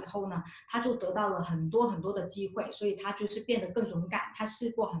学校以后呢，她就得到了很多很多的机会，所以她就是变得更勇敢，她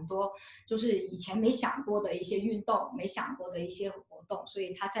试过很多就是以前没想过的一些运动，没想过的一些活动，所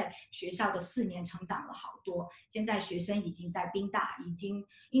以他在学校的4年成长了好多。现在学生已经在宾大，已经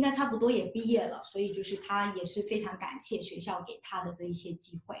应该差不多也毕业了，所以就是他也是非常感谢学校给他的这一些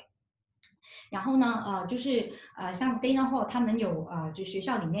机会。然后呢，就是像 Dana Hall 他们有就学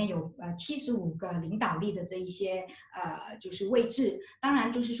校里面有75个领导力的这一些就是位置。当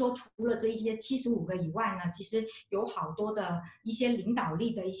然就是说，除了这一些75个以外呢，其实有好多的一些领导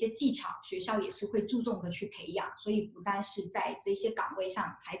力的一些技巧，学校也是会注重的去培养。所以不单是在这些岗位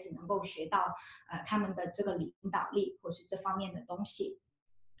上，孩子能够学到他们的这个领导力或是这方面的东西。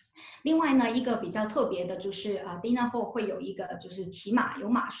另外呢，一个比较特别的就是Dana Hall 会有一个就是骑马有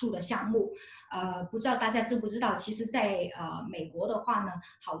马术的项目，不知道大家知不知道，其实在美国的话呢，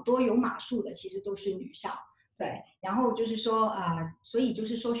好多有马术的其实都是女校。对，然后就是说所以就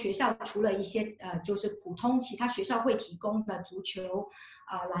是说学校除了一些就是普通其他学校会提供的足球、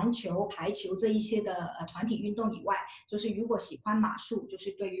篮球、排球这一些的团体运动以外，就是如果喜欢马术，就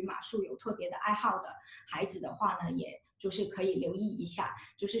是对于马术有特别的爱好的孩子的话呢，也就是可以留意一下，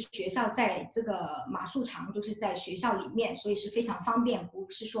就是学校在这个马术场就是在学校里面，所以是非常方便，不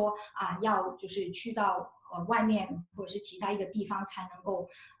是说要就是去到外面或者是其他一个地方才能够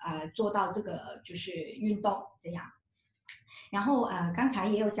做到这个就是运动这样。然后刚才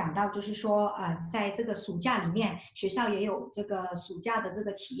也有讲到，就是说在这个暑假里面，学校也有这个暑假的这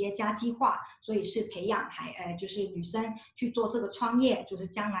个企业家计划，所以是培养就是女生去做这个创业，就是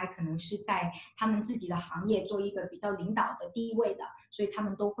将来可能是在他们自己的行业做一个比较领导的地位的，所以他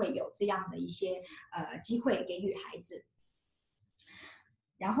们都会有这样的一些机会给予孩子。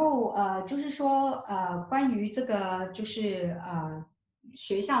然后就是说关于这个就是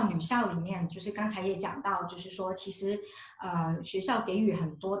学校女校里面，就是刚才也讲到，就是说其实学校给予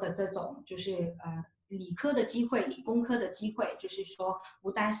很多的这种就是理科的机会、理工科的机会，就是说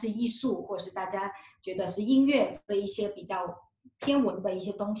不单是艺术，或是大家觉得是音乐这一些比较偏文的一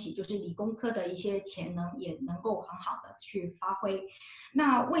些东西，就是理工科的一些潜能也能够很好的去发挥。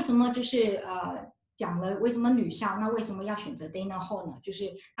那为什么就是讲了为什么女校，那为什么要选择 Dana Hall 呢？就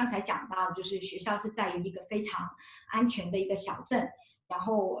是刚才讲到，就是学校是在于一个非常安全的一个小镇，然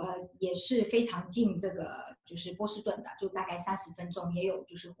后也是非常近这个就是波士顿的，就大概30分钟，也有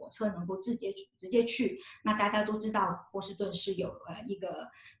就是火车能够直接去。那大家都知道波士顿是有一个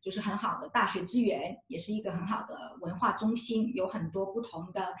就是很好的大学资源，也是一个很好的文化中心，有很多不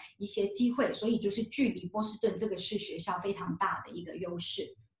同的一些机会，所以就是距离波士顿这个是学校非常大的一个优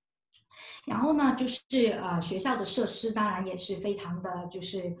势。然后呢，就是学校的设施当然也是非常的就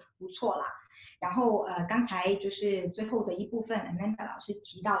是不错啦。然后刚才就是最后的一部分 ，Amanda 老师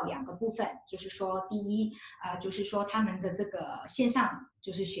提到2个部分，就是说第一就是说他们的这个线上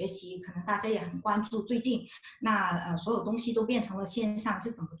就是学习，可能大家也很关注。最近那所有东西都变成了线上，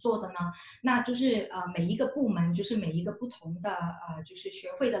是怎么做的呢？那就是每一个部门，就是每一个不同的就是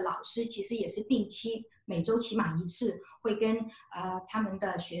学会的老师，其实也是定期每周起码1次会跟他们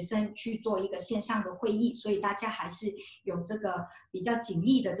的学生去做一个线上的会议，所以大家还是有这个比较紧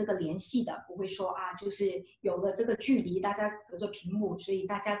密的这个联系的，不会说就是有了这个距离，大家隔着屏幕，所以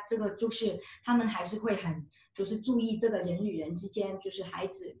大家这个就是他们还是会很就是注意这个人与人之间，就是孩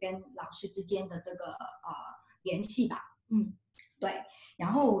子跟老师之间的这个联系吧。对，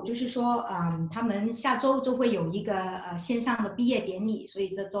然后就是说，他们下周就会有一个线上的毕业典礼，所以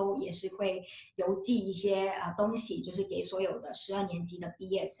这周也是会邮寄一些东西，就是给所有的12年级的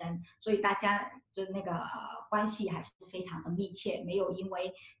毕业生，所以大家就那个关系还是非常的密切，没有因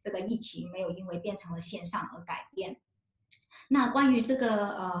为这个疫情，没有因为变成了线上而改变。那关于这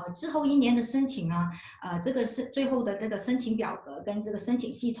个之后1年的申请呢，这个是最后的这个申请表格跟这个申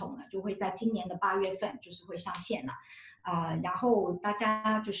请系统呢，就会在今年的8月份就是会上线了。然后大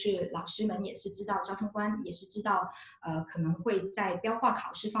家就是老师们也是知道，招生官也是知道，可能会在标化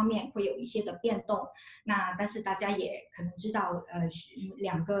考试方面会有一些的变动。那但是大家也可能知道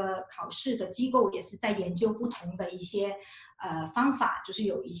，2个考试的机构也是在研究不同的一些方法，就是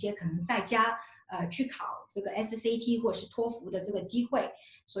有一些可能在家去考这个 SAT 或者是托福的这个机会，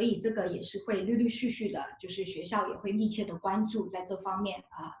所以这个也是会陆续的，就是学校也会密切的关注在这方面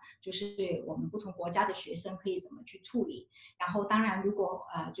就是我们不同国家的学生可以怎么去处理。然后当然如果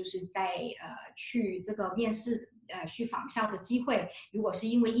就是在去这个面试去访校的机会，如果是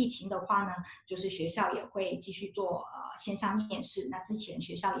因为疫情的话呢，就是学校也会继续做线上面试。那之前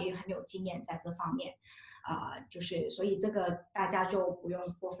学校也很有经验在这方面，就是所以这个大家就不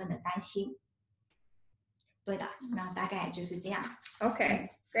用过分的担心。对的，那大概就是这样。Okay,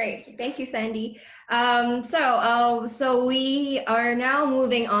 great. Thank you, Sandy. So we are now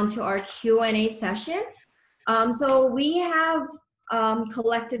moving on to our Q&A session. So we have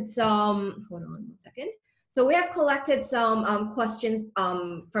collected some, hold on 1 second. So we have collected some questions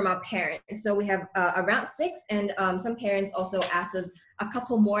from our parents. So we have around 6, and some parents also asked us a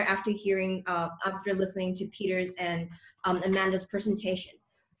couple more after listening to Peter's and Amanda's presentation.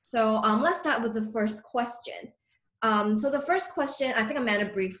 So let's start with the first question. So the first question, I think Amanda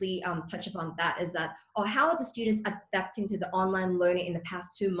briefly touched upon that, is that how are the students adapting to the online learning in the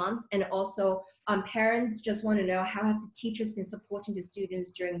past 2 months? And also parents just want to know, how have the teachers been supporting the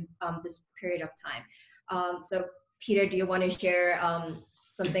students during this period of time? So Peter, do you want to share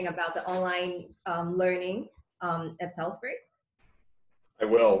something about the online learning at Salisbury? I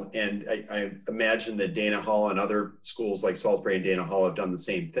will, and I imagine that Dana Hall and other schools like Salisbury and Dana Hall have done the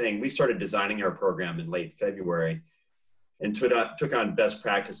same thing. We started designing our program in late February and took on best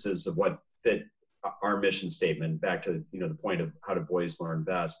practices of what fit our mission statement, back to the point of how do boys learn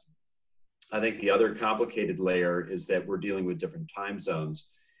best. I think the other complicated layer is that we're dealing with different time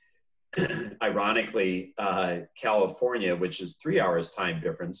zones. Ironically, California, which is 3 hours time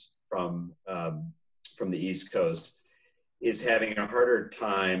difference from the East Coast, is having a harder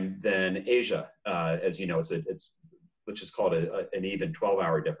time than Asia. As you know, it's let's just call it an even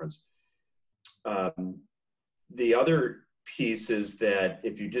 12-hour difference. The other piece is that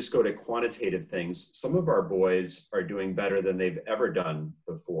if you just go to quantitative things, some of our boys are doing better than they've ever done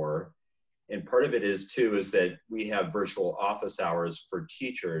before. And part of it is that we have virtual office hours for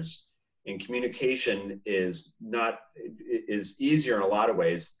teachers, and communication is easier in a lot of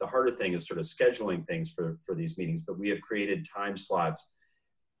ways. The harder thing is sort of scheduling things for these meetings, but we have created time slots.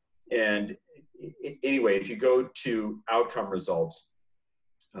 And anyway, if you go to outcome results,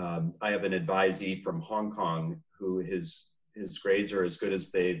 I have an advisee from Hong Kong who his grades are as good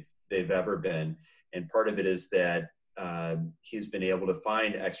as they've ever been. And part of it is that he's been able to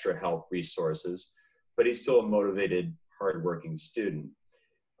find extra help resources, but he's still a motivated, hardworking student.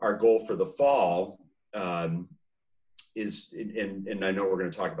 Our goal for the fall is, and I know we're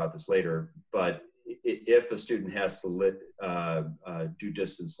going to talk about this later, but if a student has to do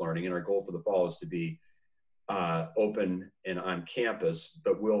distance learning, and our goal for the fall is to be open and on campus,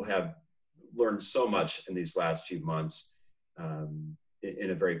 but we'll have learned so much in these last few months in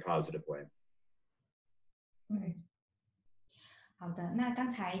a very positive way. 好的，那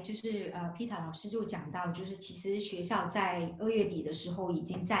刚才就是Peter 老师就讲到，就是其实学校在2月底的时候已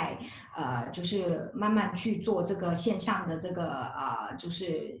经在就是慢慢去做这个线上的这个就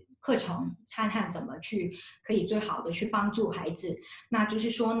是课程，看怎么去可以最好的去帮助孩子。那就是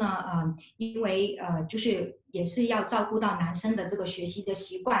说呢，因为就是也是要照顾到男生的这个学习的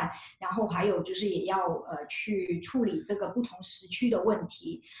习惯，然后还有就是也要去处理这个不同时区的问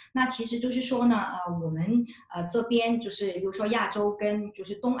题。那其实就是说呢，我们这边就是比如说亚洲跟就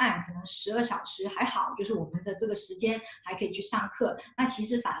是东岸可能12小时还好，就是我们的这个时间还可以去上课。那其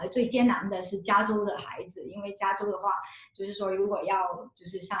实反而最艰难的是加州的孩子，因为加州的话，就是说如果要就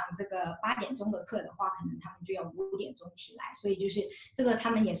是上这个8点钟的课的话，可能他们就要5点钟起来，所以就是这个他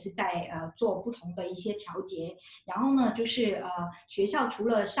们也是在做不同的一些调节。然后呢，就是学校除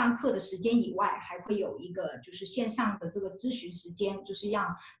了上课的时间以外，还会有一个就是线上的这个咨询时间，就是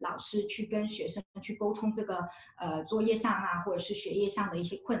让老师去跟学生去沟通这个作业上或者是学业上的一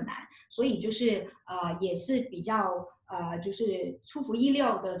些困难，所以就是也是比较就是出乎意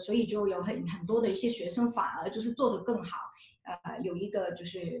料的，所以就有很多的一些学生反而就是做得更好。有一个就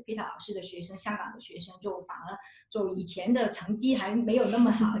是 Peter 老师的学生，香港的学生就反而就以前的成绩还没有那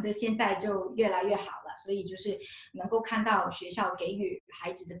么好，就现在就越来越好了，所以就是能够看到学校给予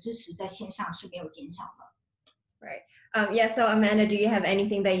孩子的支持在线上是没有减少的。Right. Yeah, so Amanda, do you have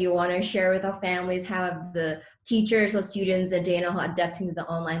anything that you want to share with our families? How have the teachers or students at Dana Hall adapting to the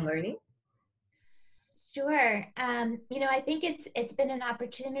online learning? Sure. You know, I think it's been an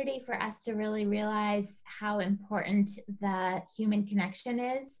opportunity for us to really realize how important the human connection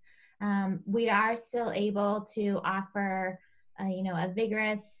is. We are still able to offer, you know, a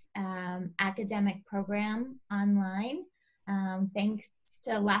vigorous academic program online, thanks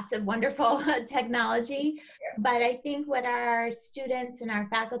to lots of wonderful technology. But I think what our students and our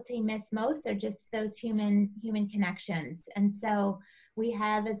faculty miss most are just those human connections. And so we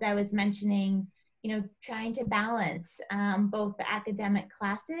have, as I was mentioning, you know, trying to balance both the academic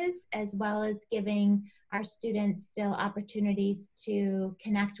classes as well as giving our students still opportunities to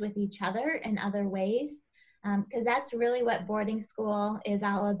connect with each other in other ways, because that's really what boarding school is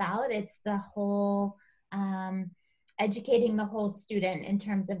all about. It's the whole educating the whole student in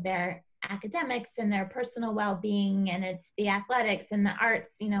terms of their academics and their personal well-being, and it's the athletics and the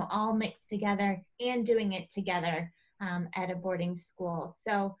arts, you know, all mixed together and doing it together at a boarding school.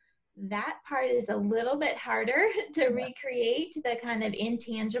 So that part is a little bit harder to recreate, the kind of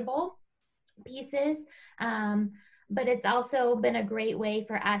intangible pieces, but it's also been a great way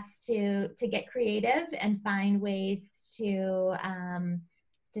for us to get creative and find ways to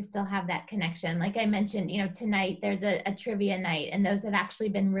still have that connection. Like I mentioned, you know, tonight there's a trivia night, and those have actually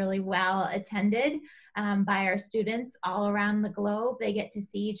been really well attended by our students all around the globe. They get to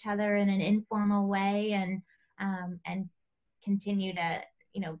see each other in an informal way and continue to,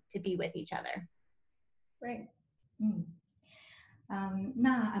 you know, to be with each other. Right.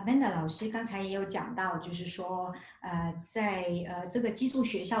 那 Amanda 老师刚才也有讲到，就是说，在这个寄宿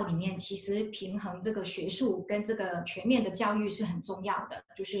学校里面，其实平衡这个学术跟这个全面的教育是很重要的。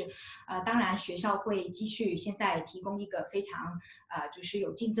就是当然学校会继续现在提供一个非常就是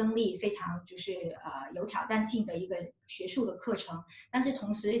有竞争力、非常就是有挑战性的一个学术的课程，但是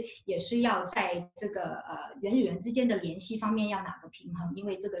同时也是要在这个人与人之间的联系方面要拿个平衡，因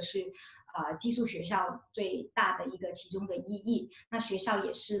为这个是寄宿学校最大的一个其中的意义。那学校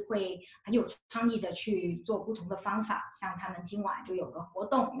也是会很有创意的去做不同的方法，像他们今晚就有个活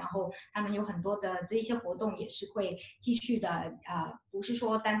动，然后他们有很多的这一些活动也是会继续的不是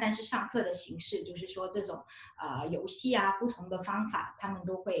说单单是上课的形式，就是说这种游戏啊不同的方法，他们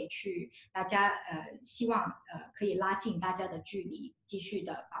都会去大家希望可以拉近大家的距离，继续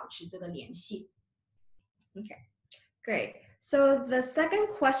的保持这个联系。Okay, great. So the second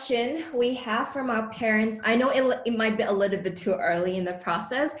question we have from our parents, I know it might be a little bit too early in the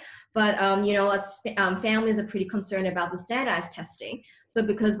process, but you know, as families are pretty concerned about the standardized testing. So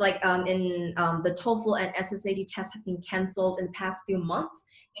because like in the TOEFL and SSAT tests have been canceled in the past few months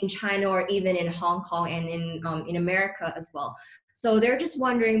in China or even in Hong Kong and in America as well. So they're just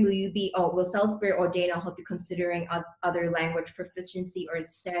wondering, will Salisbury or Dana Hall be considering other language proficiency or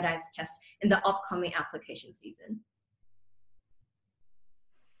standardized tests in the upcoming application season?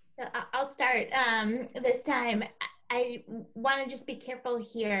 So I'll start this time. I want to just be careful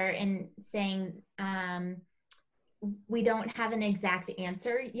here in saying we don't have an exact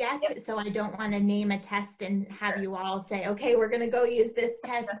answer yet. Yep. So I don't want to name a test and have you all say, okay, we're going to go use this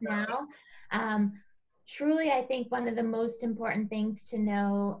test now. Truly, I think one of the most important things to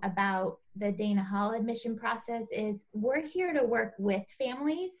know about the Dana Hall admission process is we're here to work with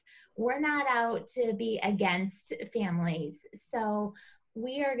families. We're not out to be against families. So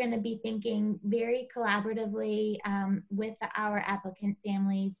we are going to be thinking very collaboratively with our applicant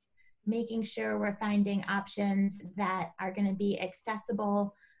families, making sure we're finding options that are going to be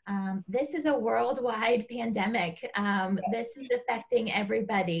accessible. This is a worldwide pandemic. This is affecting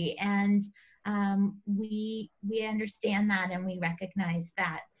everybody, and we understand that and we recognize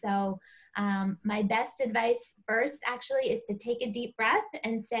that. So my best advice first actually is to take a deep breath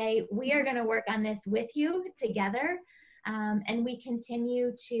and say, we are going to work on this with you together. And we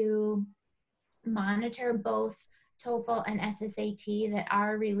continue to monitor both TOEFL and SSAT that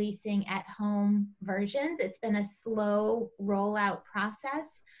are releasing at-home versions. It's been a slow rollout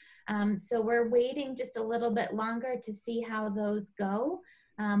process. So we're waiting just a little bit longer to see how those go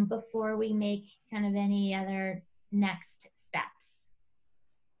before we make kind of any other next steps.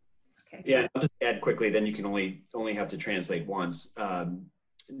 Okay. Yeah, I'll just add quickly, then you can only have to translate once.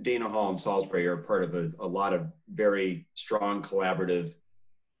 Dana Hall and Salisbury are part of a lot of very strong collaborative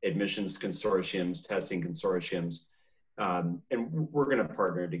admissions consortiums, testing consortiums, and we're going to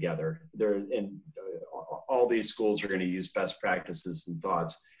partner together. All these schools are going to use best practices and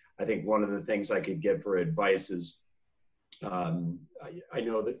thoughts. I think one of the things I could give for advice is, I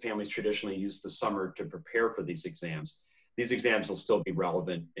know that families traditionally use the summer to prepare for these exams. These exams will still be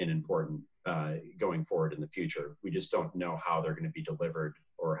relevant and important going forward in the future. We just don't know how they're going to be delivered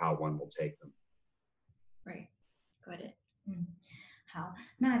or how one will take them. Right, got it. 好，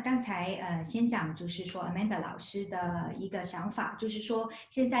那刚才先讲就是说 Amanda 老师的一个想法，就是说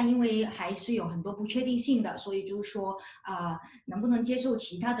现在因为还是有很多不确定性的，所以就是说能不能接受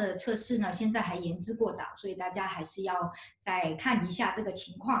其他的测试呢？现在还言之过早，所以大家还是要再看一下这个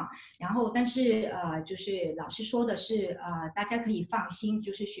情况。然后，但是就是老师说的是大家可以放心，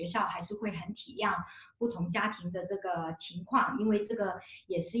就是学校还是会很体谅不同家庭的这个情况，因为这个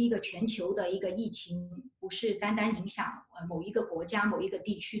也是一个全球的一个疫情，不是单单影响某一个国家、某一个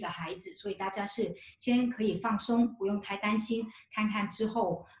地区的孩子，所以大家是先可以放松，不用太担心，看看之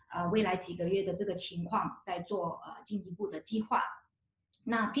后未来几个月的这个情况，再做进一步的计划。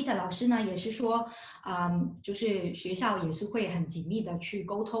那 Peter 老师呢也是说，就是学校也是会很紧密的去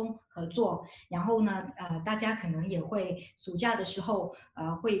沟通合作，然后呢，大家可能也会暑假的时候，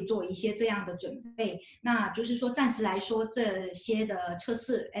会做一些这样的准备。那就是说，暂时来说，这些的测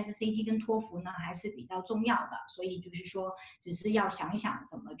试 SAT 跟托福呢还是比较重要的，所以就是说，只是要想一想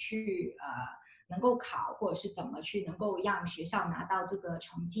怎么去能够考，或者是怎么去能够让学校拿到这个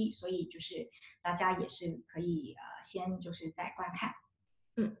成绩，所以就是大家也是可以先就是再观看。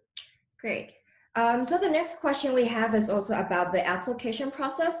Great. So the next question we have is also about the application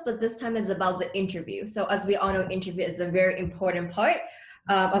process, but this time is about the interview. So as we all know, interview is a very important part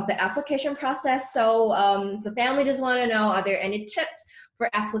of the application process. So the family just want to know, are there any tips for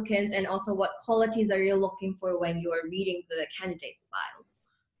applicants, and also what qualities are you looking for when you are reading the candidates' files?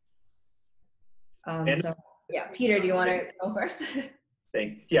 Yeah, Peter, do you want to go first?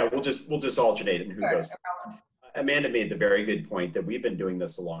 Yeah, we'll just alternate and who Sure, goes. Amanda made the very good point that we've been doing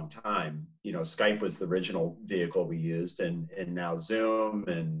this a long time. You know, Skype was the original vehicle we used, and now Zoom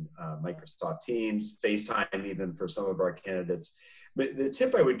and Microsoft Teams, FaceTime even for some of our candidates. But the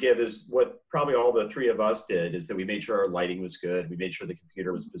tip I would give is what probably all the three of us did is that we made sure our lighting was good. We made sure the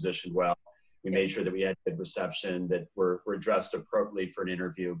computer was positioned well. We made sure that we had good reception, that we're dressed appropriately for an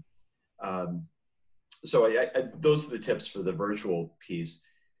interview. So those are the tips for the virtual piece.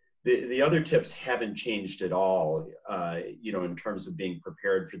 The other tips haven't changed at all, you know, in terms of being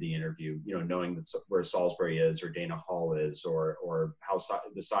prepared for the interview, you know, knowing that where Salisbury is or Dana Hall is, or how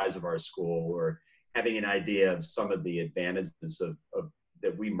the size of our school, or having an idea of some of the advantages of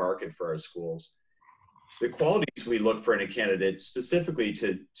that we market for our schools. The qualities we look for in a candidate specifically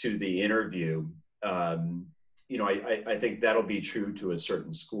to the interview, you know, I think that'll be true to a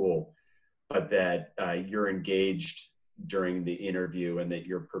certain school, but that you're engaged during the interview and that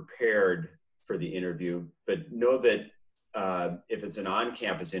you're prepared for the interview. But know that if it's an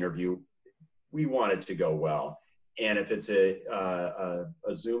on-campus interview, we want it to go well. And if it's a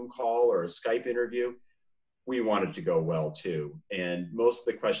Zoom call or a Skype interview, we want it to go well too. And most of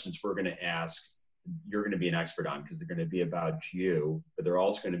the questions we're going to ask, you're going to be an expert on, because they're going to be about you, but they're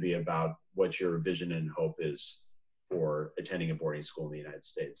also going to be about what your vision and hope is for attending a boarding school in the United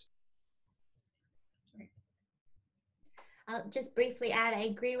States. I'll just briefly add, I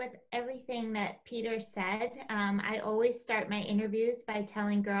agree with everything that Peter said. I always start my interviews by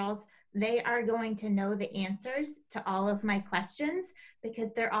telling girls they are going to know the answers to all of my questions because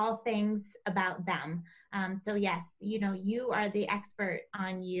they're all things about them. So yes, you know, you are the expert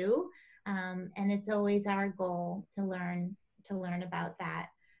on you, and it's always our goal to learn about that.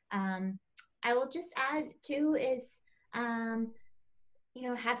 I will just add too is, you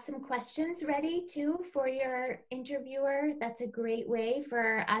know, have some questions ready too for your interviewer. That's a great way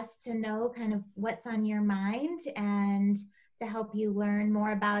for us to know kind of what's on your mind and to help you learn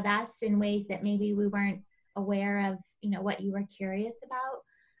more about us in ways that maybe we weren't aware of, you know, what you were curious about.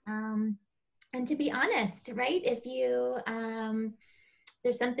 And to be honest, right, if you,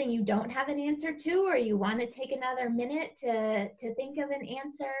 there's something you don't have an answer to, or you want to take another minute to think of an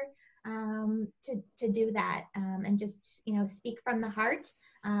answer, to do that, and just, you know, speak from the heart.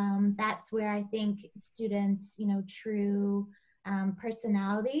 That's where I think students, you know, true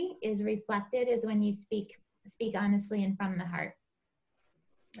personality is reflected, is when you speak honestly and from the heart.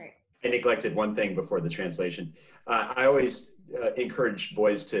 Right. I neglected one thing before the translation. I always encourage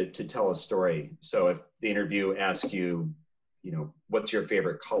boys to tell a story. So if the interview asks you, you know, what's your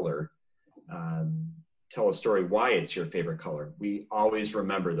favorite color? Tell a story why it's your favorite color. We always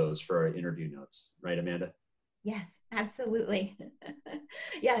remember those for our interview notes, right, Amanda? Yes, absolutely.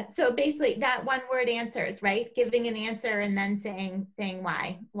 Yeah, so basically not one word answers, right? Giving an answer and then saying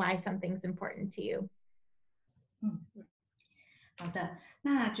why something's important to you. 好的，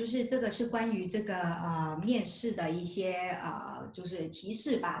那就是这个是关于这个面试的一些就是提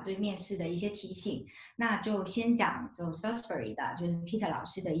示吧，对面试的一些提醒。那就先讲就 Salisbury 的，就是 Peter 老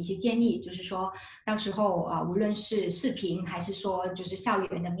师的一些建议，就是说到时候无论是视频还是说就是校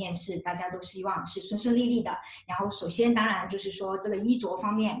园的面试，大家都希望是顺顺利利的。然后首先当然就是说这个衣着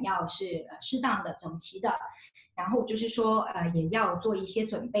方面要是适当的、整齐的。然后就是说也要做一些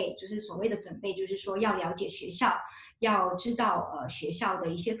准备，就是所谓的准备，就是说要了解学校，要知道学校的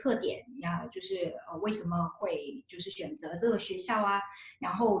一些特点呀，就是为什么会就是选择这个学校啊，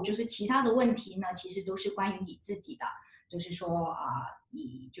然后就是其他的问题呢，其实都是关于你自己的，就是说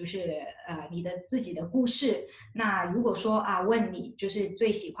你就是你的自己的故事。那如果说问你就是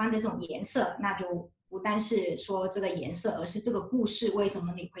最喜欢的这种颜色，那就不单是说这个颜色，而是这个故事，为什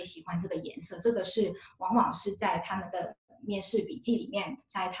么你会喜欢这个颜色？这个是往往是在他们的面试笔记里面，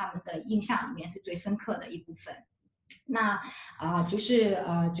在他们的印象里面是最深刻的一部分。那就是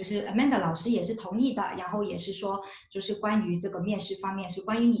Amanda 老师也是同意的，然后也是说，就是关于这个面试方面是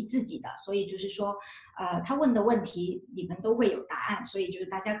关于你自己的，所以就是说，他问的问题你们都会有答案，所以就是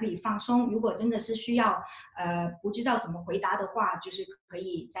大家可以放松。如果真的是需要不知道怎么回答的话，就是可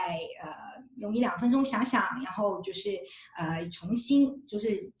以再用1-2分钟想想，然后就是重新就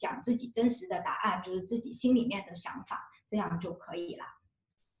是讲自己真实的答案，就是自己心里面的想法，这样就可以了。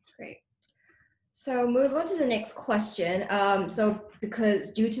Great. So move on to the next question. So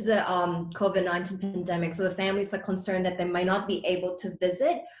because due to the COVID-19 pandemic, so the families are concerned that they might not be able to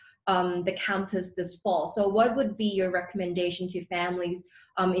visit the campus this fall. So what would be your recommendation to families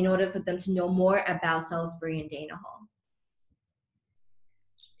in order for them to know more about Salisbury and Dana Hall?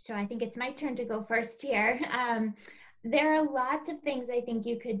 So I think it's my turn to go first here. There are lots of things I think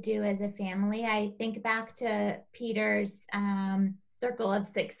you could do as a family. I think back to Peter's circle of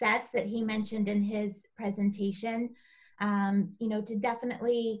success that he mentioned in his presentation. You know, to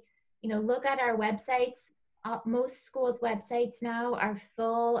definitely, you know, look at our websites. Most schools' websites now are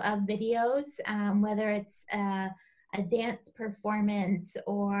full of videos, whether it's a dance performance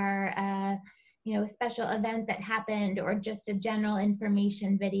or you know, a special event that happened or just a general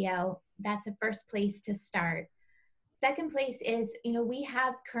information video. That's a first place to start. Second place is, you know, we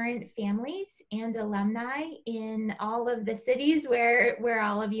have current families and alumni in all of the cities where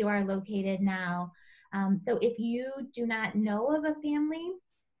all of you are located now. So if you do not know of a family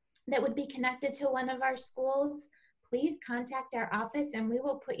that would be connected to one of our schools, please contact our office and we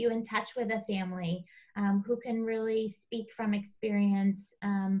will put you in touch with a family who can really speak from experience,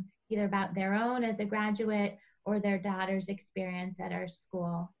 either about their own as a graduate or their daughter's experience at our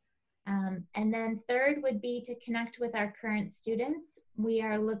school. And then third would be to connect with our current students. We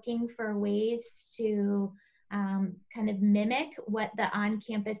are looking for ways to kind of mimic what the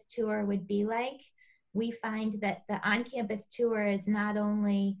on-campus tour would be like. We find that the on-campus tour is not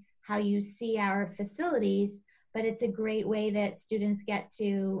only how you see our facilities, but it's a great way that students get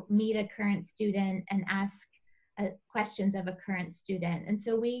to meet a current student and ask questions of a current student. And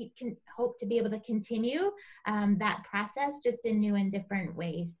so we can hope to be able to continue that process just in new and different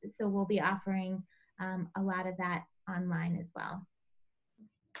ways. So we'll be offering a lot of that online as well.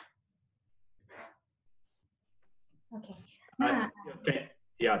 OK，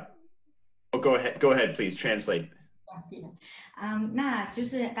 yeah. Oh, go ahead, please translate. 那就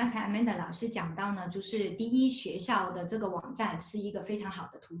是刚才 Amanda 老师讲到呢，就是第一，学校的这个网站是一个非常好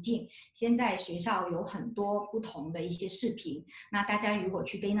的途径。现在学校有很多不同的一些视频，那大家如果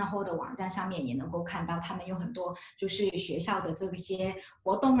去 Dana Hall 的网站上面也能够看到，他们有很多就是学校的这些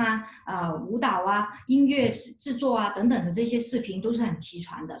活动啊、舞蹈啊、音乐制作啊等等的这些视频都是很齐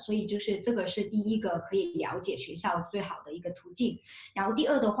全的，所以就是这个是第一个可以了解学校最好的一个途径。然后第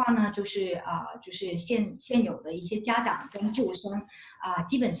二的话呢，就是现有的一些家长跟旧生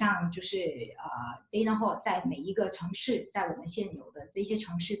基本上就是Dana Hall 在每一个城市，在我们现有的这些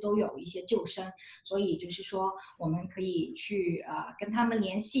城市都有一些旧生，所以就是说我们可以去跟他们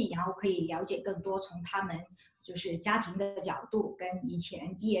联系，然后可以了解更多从他们就是家庭的角度跟以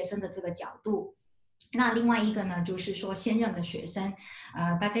前毕业生的这个角度。那另外一个呢，就是说现任的学生，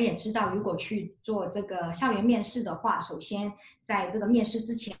大家也知道，如果去做这个校园面试的话，首先在这个面试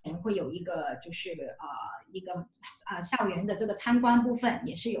之前会有一个就是一个校园的这个参观部分，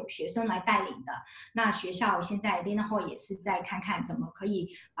也是有学生来带领的。那学校现在 Dana Hall 也是在看看怎么可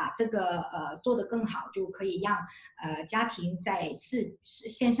以把这个做得更好，就可以让家庭在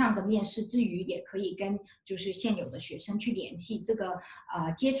线上的面试之余，也可以跟就是现有的学生去联系。这个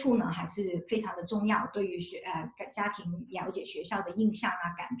接触呢还是非常的重要。对于家庭了解学校的印象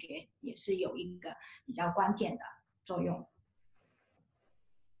感觉也是有一个比较关键的作用。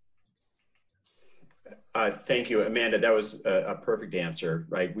Thank you, Amanda. That was a perfect answer,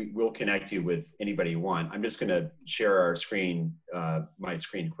 right? We'll connect you with anybody you want. I'm just going to share our screen, my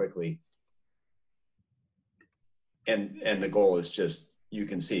screen quickly. And the goal is just, you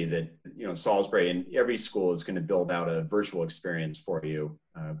can see that, you know, Salisbury and every school is going to build out a virtual experience for you.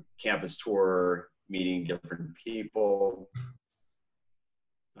 Campus tour, meeting different people.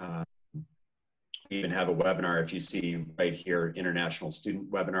 We even have a webinar, if you see right here, international student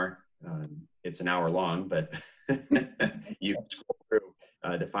webinar. It's an hour long, but you can scroll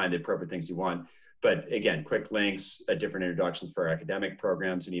through to find the appropriate things you want. But again, quick links, different introductions for academic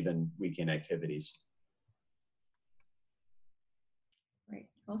programs, and even weekend activities. Right,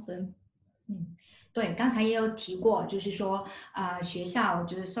 awesome. 对，刚才也有提过，就是说，学校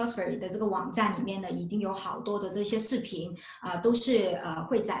就是 Salisbury 的这个网站里面呢，已经有好多的这些视频，都是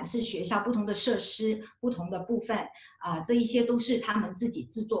会展示学校不同的设施、不同的部分，这一些都是他们自己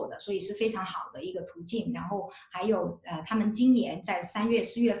制作的，所以是非常好的一个途径。然后还有他们今年在3月、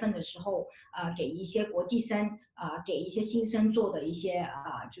4月份的时候，给一些国际生，给一些新生做的一些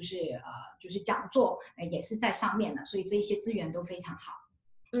就是讲座，也是在上面的，所以这一些资源都非常好。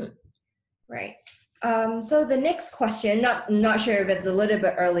Right. So the next question, not sure if it's a little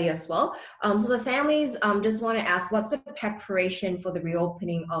bit early as well. So the families just want to ask, what's the preparation for the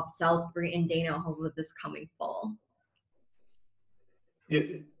reopening of Salisbury and Dana Hall this coming fall?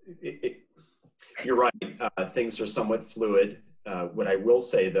 You're right. Things are somewhat fluid. What I will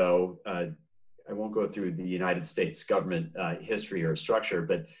say, though, I won't go through the United States government history or structure,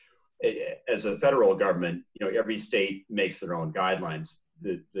 but as a federal government, you know, every state makes their own guidelines.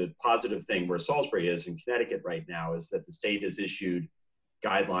 The positive thing where Salisbury is in Connecticut right now is that the state has issued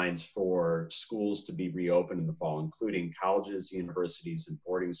guidelines for schools to be reopened in the fall, including colleges, universities, and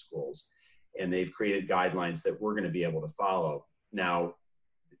boarding schools. And they've created guidelines that we're going to be able to follow. Now,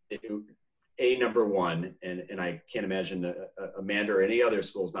 number one, and I can't imagine Amanda or any other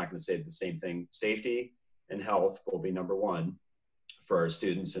school is not going to say the same thing. Safety and health will be number one for our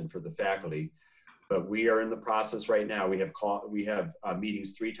students and for the faculty. But we are in the process right now. We have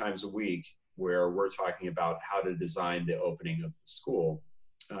meetings 3 times a week where we're talking about how to design the opening of the school.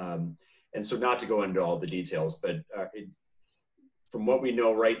 And so not to go into all the details, but from what we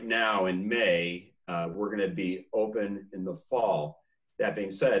know right now in May, we're going to be open in the fall. That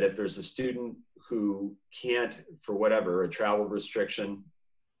being said, if there's a student who can't, for whatever, a travel restriction,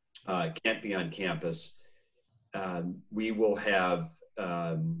 can't be on campus, we'll have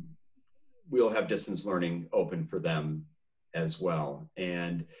distance learning open for them as well.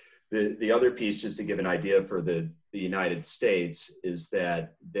 And the other piece, just to give an idea for the United States, is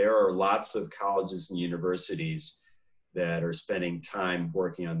that there are lots of colleges and universities that are spending time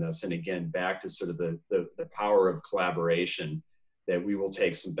working on this. And again, back to sort of the power of collaboration, that we will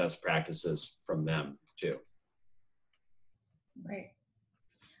take some best practices from them too. Right.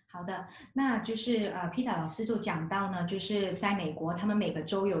 好的，那就是Peter 老师就讲到呢，就是在美国，他们每个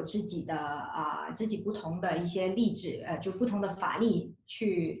州有自己的自己不同的一些例子，就不同的法律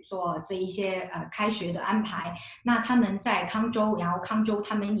去做这一些开学的安排。那他们在康州，然后康州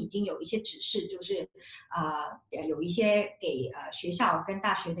他们已经有一些指示，就是有一些给学校跟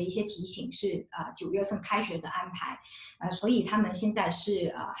大学的一些提醒，是9月份开学的安排。所以他们现在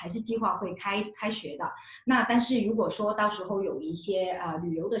是还是计划会开学的。那但是如果说到时候有一些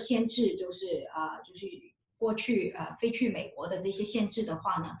旅游的限制，就是过去飞去美国的这些限制的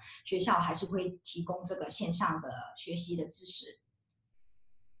话呢，学校还是会提供这个线上的学习的支持。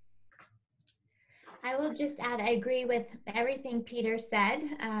I will just add, I agree with everything Peter said,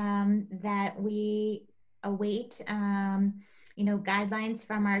 that we await guidelines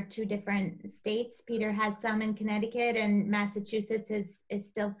from our 2 different states. Peter has some in Connecticut, and Massachusetts is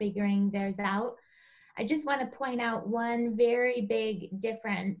still figuring theirs out. I just want to point out one very big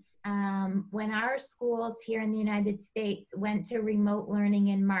difference. When our schools here in the United States went to remote learning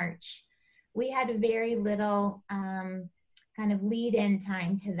in March, we had very little kind of lead-in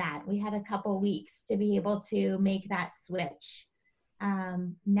time to that. We had a couple weeks to be able to make that switch.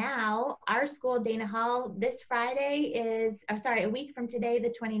 Now, our school, Dana Hall, this Friday a week from today,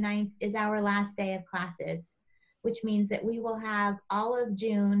 the 29th, is our last day of classes, which means that we will have all of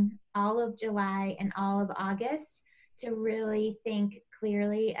June, all of July, and all of August to really think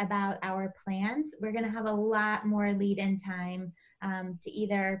clearly about our plans. We're going to have a lot more lead-in time to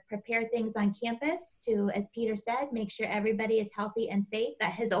either prepare things on campus, to, as Peter said, make sure everybody is healthy and safe.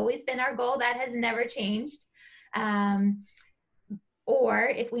 That has always been our goal. That has never changed. Or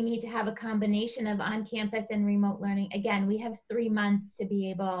if we need to have a combination of on-campus and remote learning, again, we have 3 months to be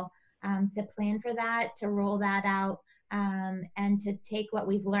able to plan for that, to roll that out, and to take what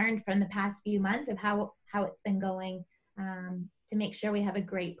we've learned from the past few months of how it's been going, to make sure we have a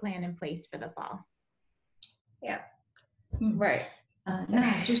great plan in place for the fall. Yeah, right.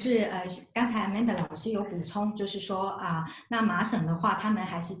 那就是刚才 Amanda 老师有补充，就是说那麻省的话，他们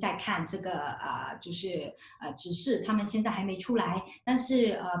还是在看这个就是指示，他们现在还没出来。但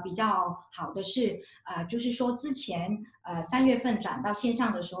是比较好的是就是说之前3月份转到线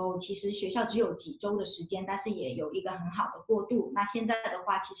上的时候，其实学校只有几周的时间，但是也有一个很好的过渡。那现在的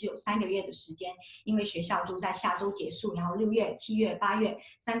话，其实有3个月的时间，因为学校就在下周结束，然后6月、7月、8月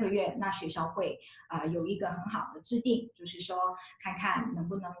3个月，那学校会有一个很好的制定，就是说看看能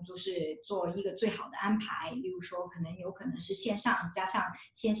不能就是做一个最好的安排，例如说有可能是线上加上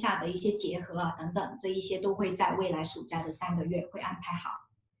线下的一些结合等等，这一些都会在未来暑假的3个月会安排好。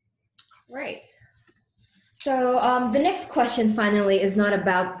Right. So the next question finally is not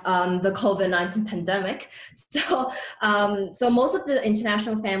about the COVID-19 pandemic. So most of the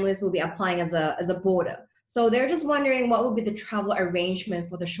international families will be applying as a boarder. So they're just wondering what will be the travel arrangement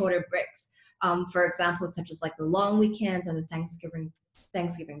for the shorter breaks. For example, such as like the long weekends and the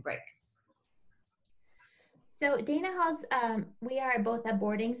Thanksgiving break. So Dana Hall's, we are both a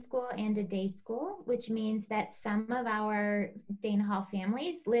boarding school and a day school, which means that some of our Dana Hall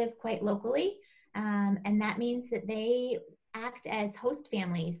families live quite locally. And that means that they act as host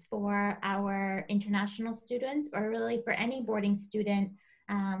families for our international students, or really for any boarding student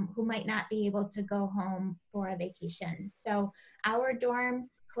who might not be able to go home for a vacation. So our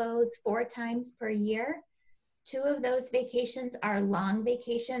dorms close 4 times per year. 2 of those vacations are long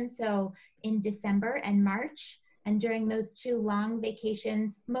vacations, so in December and March. And during those 2 long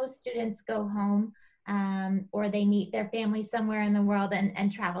vacations, most students go home or they meet their family somewhere in the world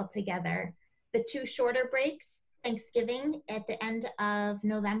and travel together. The 2 shorter breaks, Thanksgiving at the end of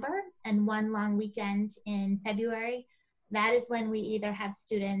November and 1 long weekend in February, that is when we either have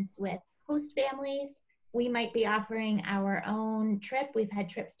students with host families. We might be offering our own trip. We've had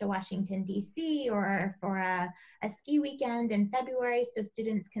trips to Washington, D.C. or for a ski weekend in February, so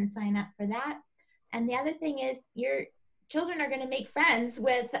students can sign up for that. And the other thing is your children are going to make friends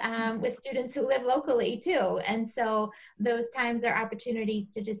with students who live locally too. And so those times are opportunities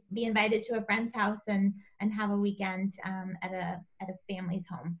to just be invited to a friend's house and have a weekend at a family's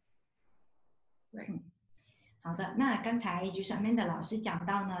home. Right. 好的，那刚才就是 Amanda 老师讲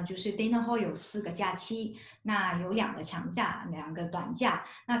到呢，就是 Dana Hall 有4个假期，那有2个长假，2个短假。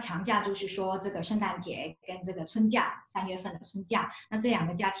那长假就是说这个圣诞节跟这个春假，3月份的春假。那这2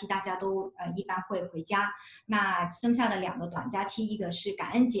个假期大家都一般会回家。那剩下的2个短假期，一个是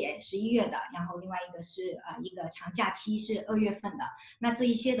感恩节11月的，然后另外一个是一个长假期是2月份的。那这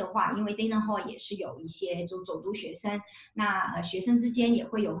一些的话，因为 Dana Hall 也是有一些就走读学生，那学生之间也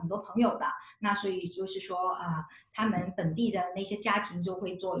会有很多朋友的，那所以就是说他们本地的那些家庭就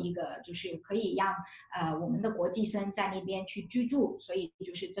会做一个，就是可以让我们的国际生在那边去居住，所以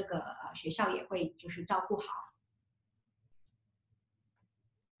就是这个学校也会就是照顾好。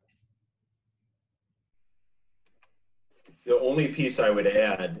The only piece I would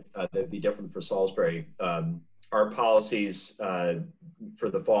add that'd be different for Salisbury, our policies for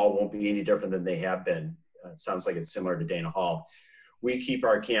the fall won't be any different than they have been. It sounds like it's similar to Dana Hall. We keep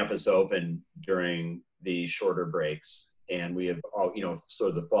our campus open during the shorter breaks, and we have all, sort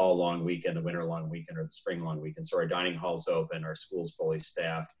of the fall long weekend, the winter long weekend, or the spring long weekend. So our dining hall's open, our school's fully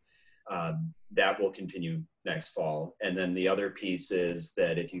staffed. That will continue next fall. And then the other piece is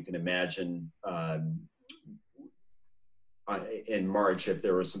that if you can imagine in March, if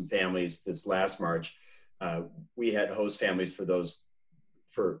there were some families this last March, we had host families for those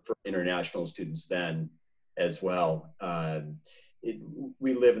for international students then as well.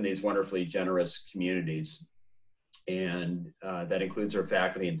 We live in these wonderfully generous communities, and that includes our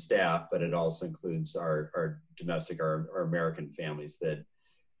faculty and staff, but it also includes our domestic, our American families that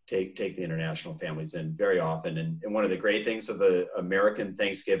take the international families in very often. And one of the great things of the American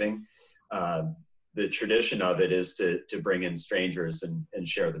Thanksgiving, the tradition of it is to bring in strangers and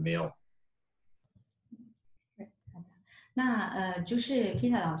share the meal. 那就是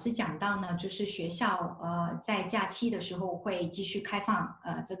Peter 老师讲到呢，就是学校在假期的时候会继续开放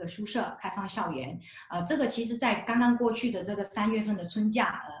这个宿舍，开放校园。这个其实在刚刚过去的这个3月份的春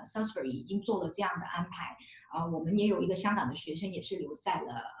假，Salisbury 已经做了这样的安排。我们也有一个香港的学生也是留在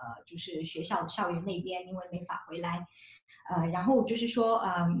了就是学校校园那边，因为没法回来。然后就是说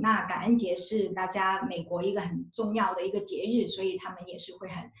那感恩节是大家美国一个很重要的一个节日，所以他们也是会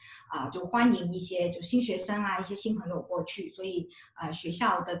很就欢迎一些就新学生一些新朋友过去，所以学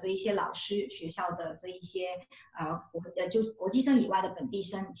校的这一些老师，学校的这一些就国际生以外的本地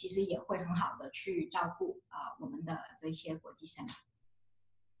生，其实也会很好的去照顾我们的这一些国际生。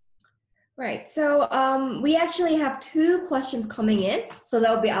Right, so we actually have 2 questions coming in, so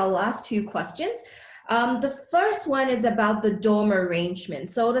that will be our last 2 questions. The first one is about the dorm arrangement.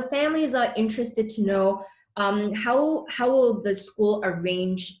 So the families are interested to know how will the school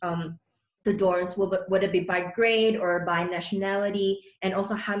arrange the dorms? Would it be by grade or by nationality? And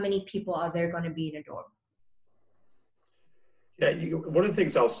also how many people are there going to be in a dorm? Yeah, one of the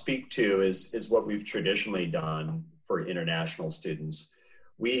things I'll speak to is what we've traditionally done for international students.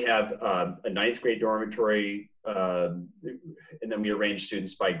 We have a 9th grade dormitory, and then we arrange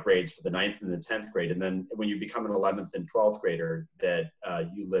students by grades for the 9th and the 10th grade. And then when you become an 11th and 12th grader, that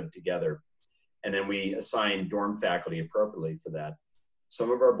you live together. And then we assign dorm faculty appropriately for that. Some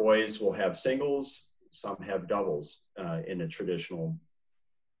of our boys will have singles, some have doubles in a traditional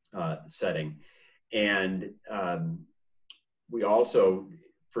setting. And we also,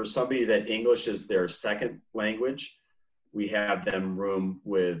 for somebody that English is their second language, we have them room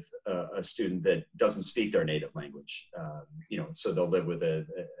with a student that doesn't speak their native language, so they'll live with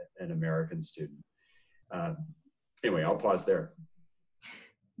an American student. Anyway, I'll pause there.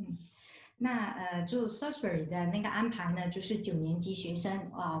 那就 Salisbury 的那个安排呢，就是9年级学生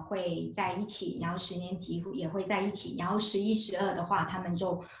会在一起，然后10年级也会在一起，然后11、12的话，他们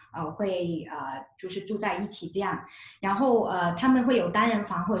就会就是住在一起这样。然后他们会有单人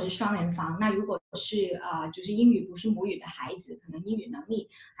房或者是双人房。那如果是就是英语不是母语的孩子，可能英语能力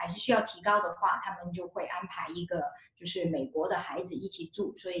还是需要提高的话，他们就会安排一个就是美国的孩子一起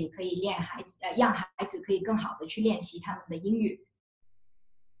住，所以可以让孩子可以更好的去练习他们的英语。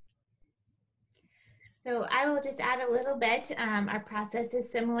So I will just add a little bit. Our process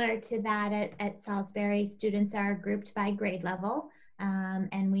is similar to that at Salisbury. Students are grouped by grade level,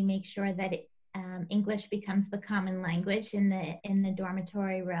 and we make sure that English becomes the common language in the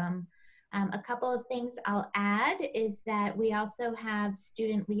dormitory room. A couple of things I'll add is that we also have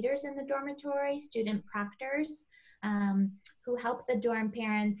student leaders in the dormitory, student proctors, who help the dorm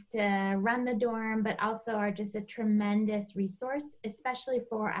parents to run the dorm, but also are just a tremendous resource, especially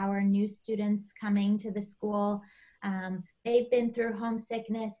for our new students coming to the school. They've been through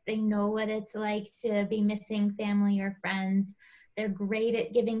homesickness. They know what it's like to be missing family or friends. They're great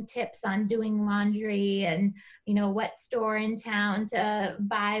at giving tips on doing laundry and, you know, what store in town to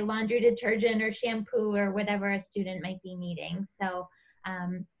buy laundry detergent or shampoo or whatever a student might be needing. So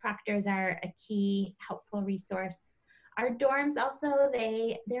proctors are a key helpful resource. Our dorms also,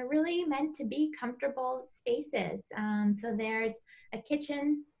 they're really meant to be comfortable spaces. So there's a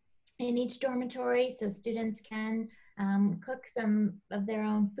kitchen in each dormitory so students can cook some of their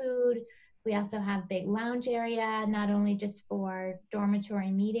own food. We also have big lounge area, not only just for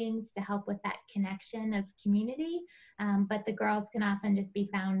dormitory meetings to help with that connection of community, but the girls can often just be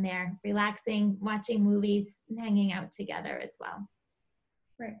found there relaxing, watching movies, and hanging out together as well.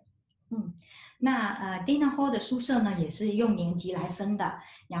 Right.那Dana Hall 的宿舍呢，也是用年级来分的，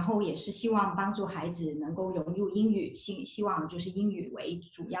然后也是希望帮助孩子能够融入英语，希望就是英语为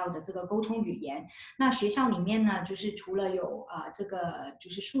主要的这个沟通语言。那学校里面呢，就是除了有这个就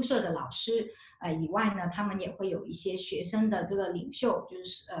是宿舍的老师以外呢，他们也会有一些学生的这个领袖，就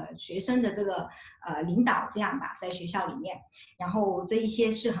是学生的这个领导这样吧，在学校里面。然后这一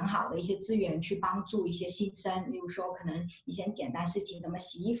些是很好的一些资源去帮助一些新生，例如说可能一些简单事情，怎么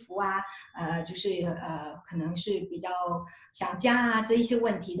洗衣服啊，就是可能是比较想家啊，这一些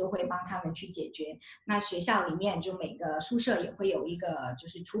问题都会帮他们去解决。那学校里面就每个宿舍也会有一个就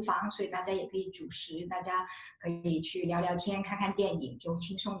是厨房，所以大家也可以煮食，大家可以去聊聊天，看看电影，就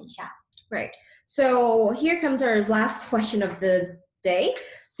轻松一下。Right. So here comes our last question of the day.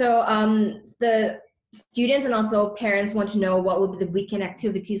 So the students and also parents want to know what will be the weekend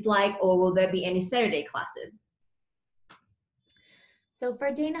activities like, or will there be any Saturday classes? So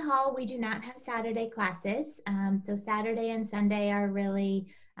for Dana Hall, we do not have Saturday classes. So Saturday and Sunday are really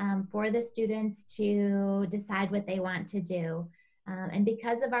for the students to decide what they want to do. And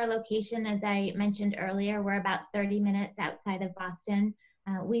because of our location, as I mentioned earlier, we're about 30 minutes outside of Boston.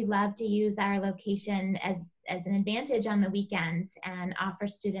 We love to use our location as an advantage on the weekends and offer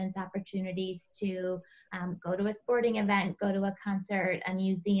students opportunities to go to a sporting event, go to a concert, a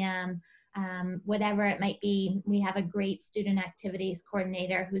museum, whatever it might be. We have a great student activities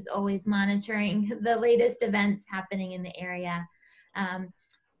coordinator who's always monitoring the latest events happening in the area.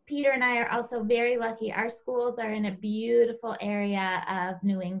 Peter and I are also very lucky. Our schools are in a beautiful area of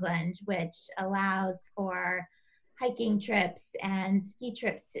New England, which allows for hiking trips and ski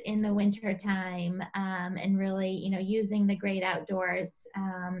trips in the winter time, and really, you know, using the great outdoors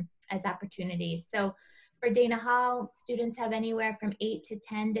as opportunities. So for Dana Hall, students have anywhere from 8 to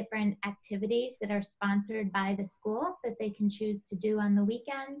 10 different activities that are sponsored by the school that they can choose to do on the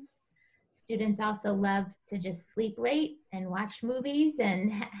weekends. Students also love to just sleep late and watch movies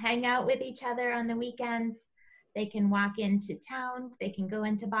and hang out with each other on the weekends. They can walk into town, they can go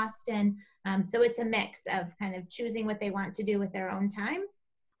into Boston. So it's a mix of kind of choosing what they want to do with their own time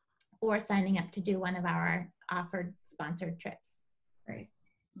or signing up to do one of our offered sponsored trips. Right.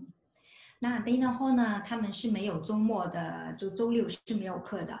 那 Dana Hall 呢，他们是没有周末的，就周六是没有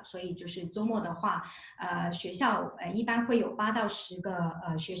课的，所以就是周末的话，学校一般会有8到10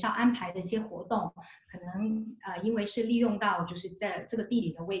个学校安排的一些活动，可能因为是利用到就是在这个地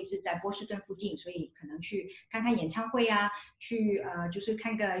理的位置在波士顿附近，所以可能去看看演唱会啊，去就是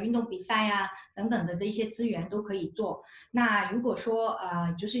看个运动比赛啊等等的这一些资源都可以做。那如果说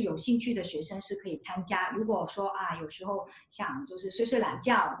就是有兴趣的学生是可以参加，如果说有时候想就是睡懒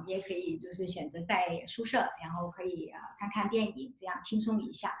觉，你也可以就是选择在宿舍，然后可以看看电影，这样轻松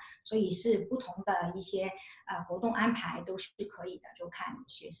一下。所以是不同的一些活动安排都是可以的，就看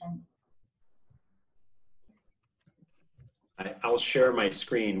学生。I'll share my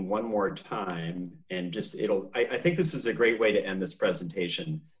screen one more time and just I think this is a great way to end this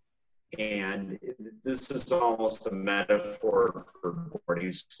presentation. And this is almost a metaphor for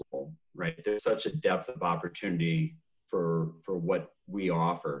boarding school, right? There's such a depth of opportunity for what we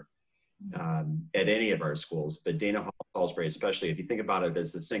offer at any of our schools, but Dana Hall, Salisbury, especially if you think about it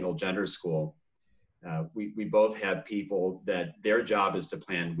as a single gender school, we both have people that their job is to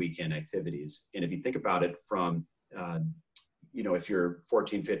plan weekend activities. And if you think about it from, you know, if you're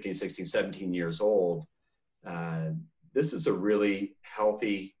 14, 15, 16, 17 years old, this is a really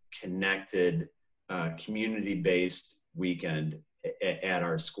healthy, connected community-based weekend at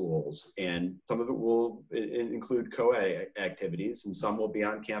our schools. And some of it will include co-ed activities, and some will be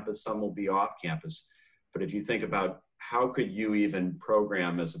on campus, some will be off campus. But if you think about how could you even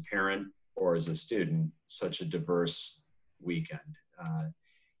program as a parent or as a student such a diverse weekend?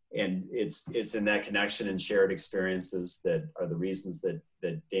 And it's in that connection and shared experiences that are the reasons that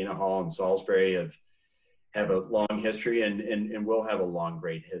Dana Hall and Salisbury have a long history and will have a long,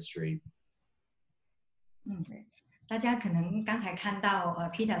 great history. 大家可能刚才看到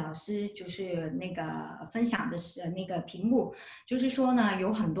Peter 老师就是那个分享的是那个屏幕，就是说呢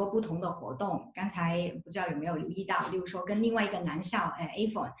有很多不同的活动，刚才不知道有没有留意到，例如说跟另外一个男校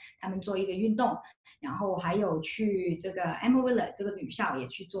Avon 他们做一个运动，然后还有去这个 Amarillo 这个女校也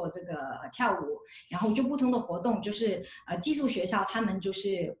去做这个跳舞，然后就不同的活动，就是寄宿学校他们就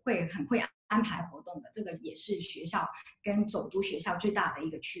是很会安排活动的，这个也是学校跟走读学校最大的一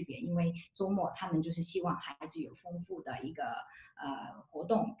个区别，因为周末他们就是希望孩子有丰富的一个活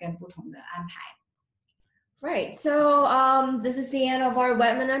动跟不同的安排。Right, so this is the end of our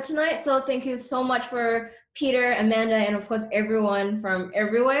webinar tonight. So thank you so much for Peter, Amanda, and of course everyone from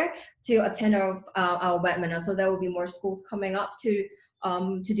everywhere to attend our webinar. So there will be more schools coming up to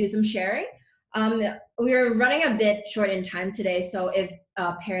do some sharing. We're running a bit short in time today, so if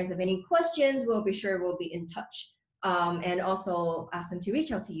parents have any questions, we'll be sure we'll be in touch and also ask them to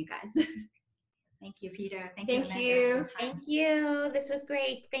reach out to you guys. Thank you, Peter. Thank you. Thank you. This was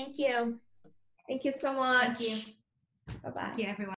great. Thank you. Thank you so much. Thank you. Bye-bye. Thank you, everyone.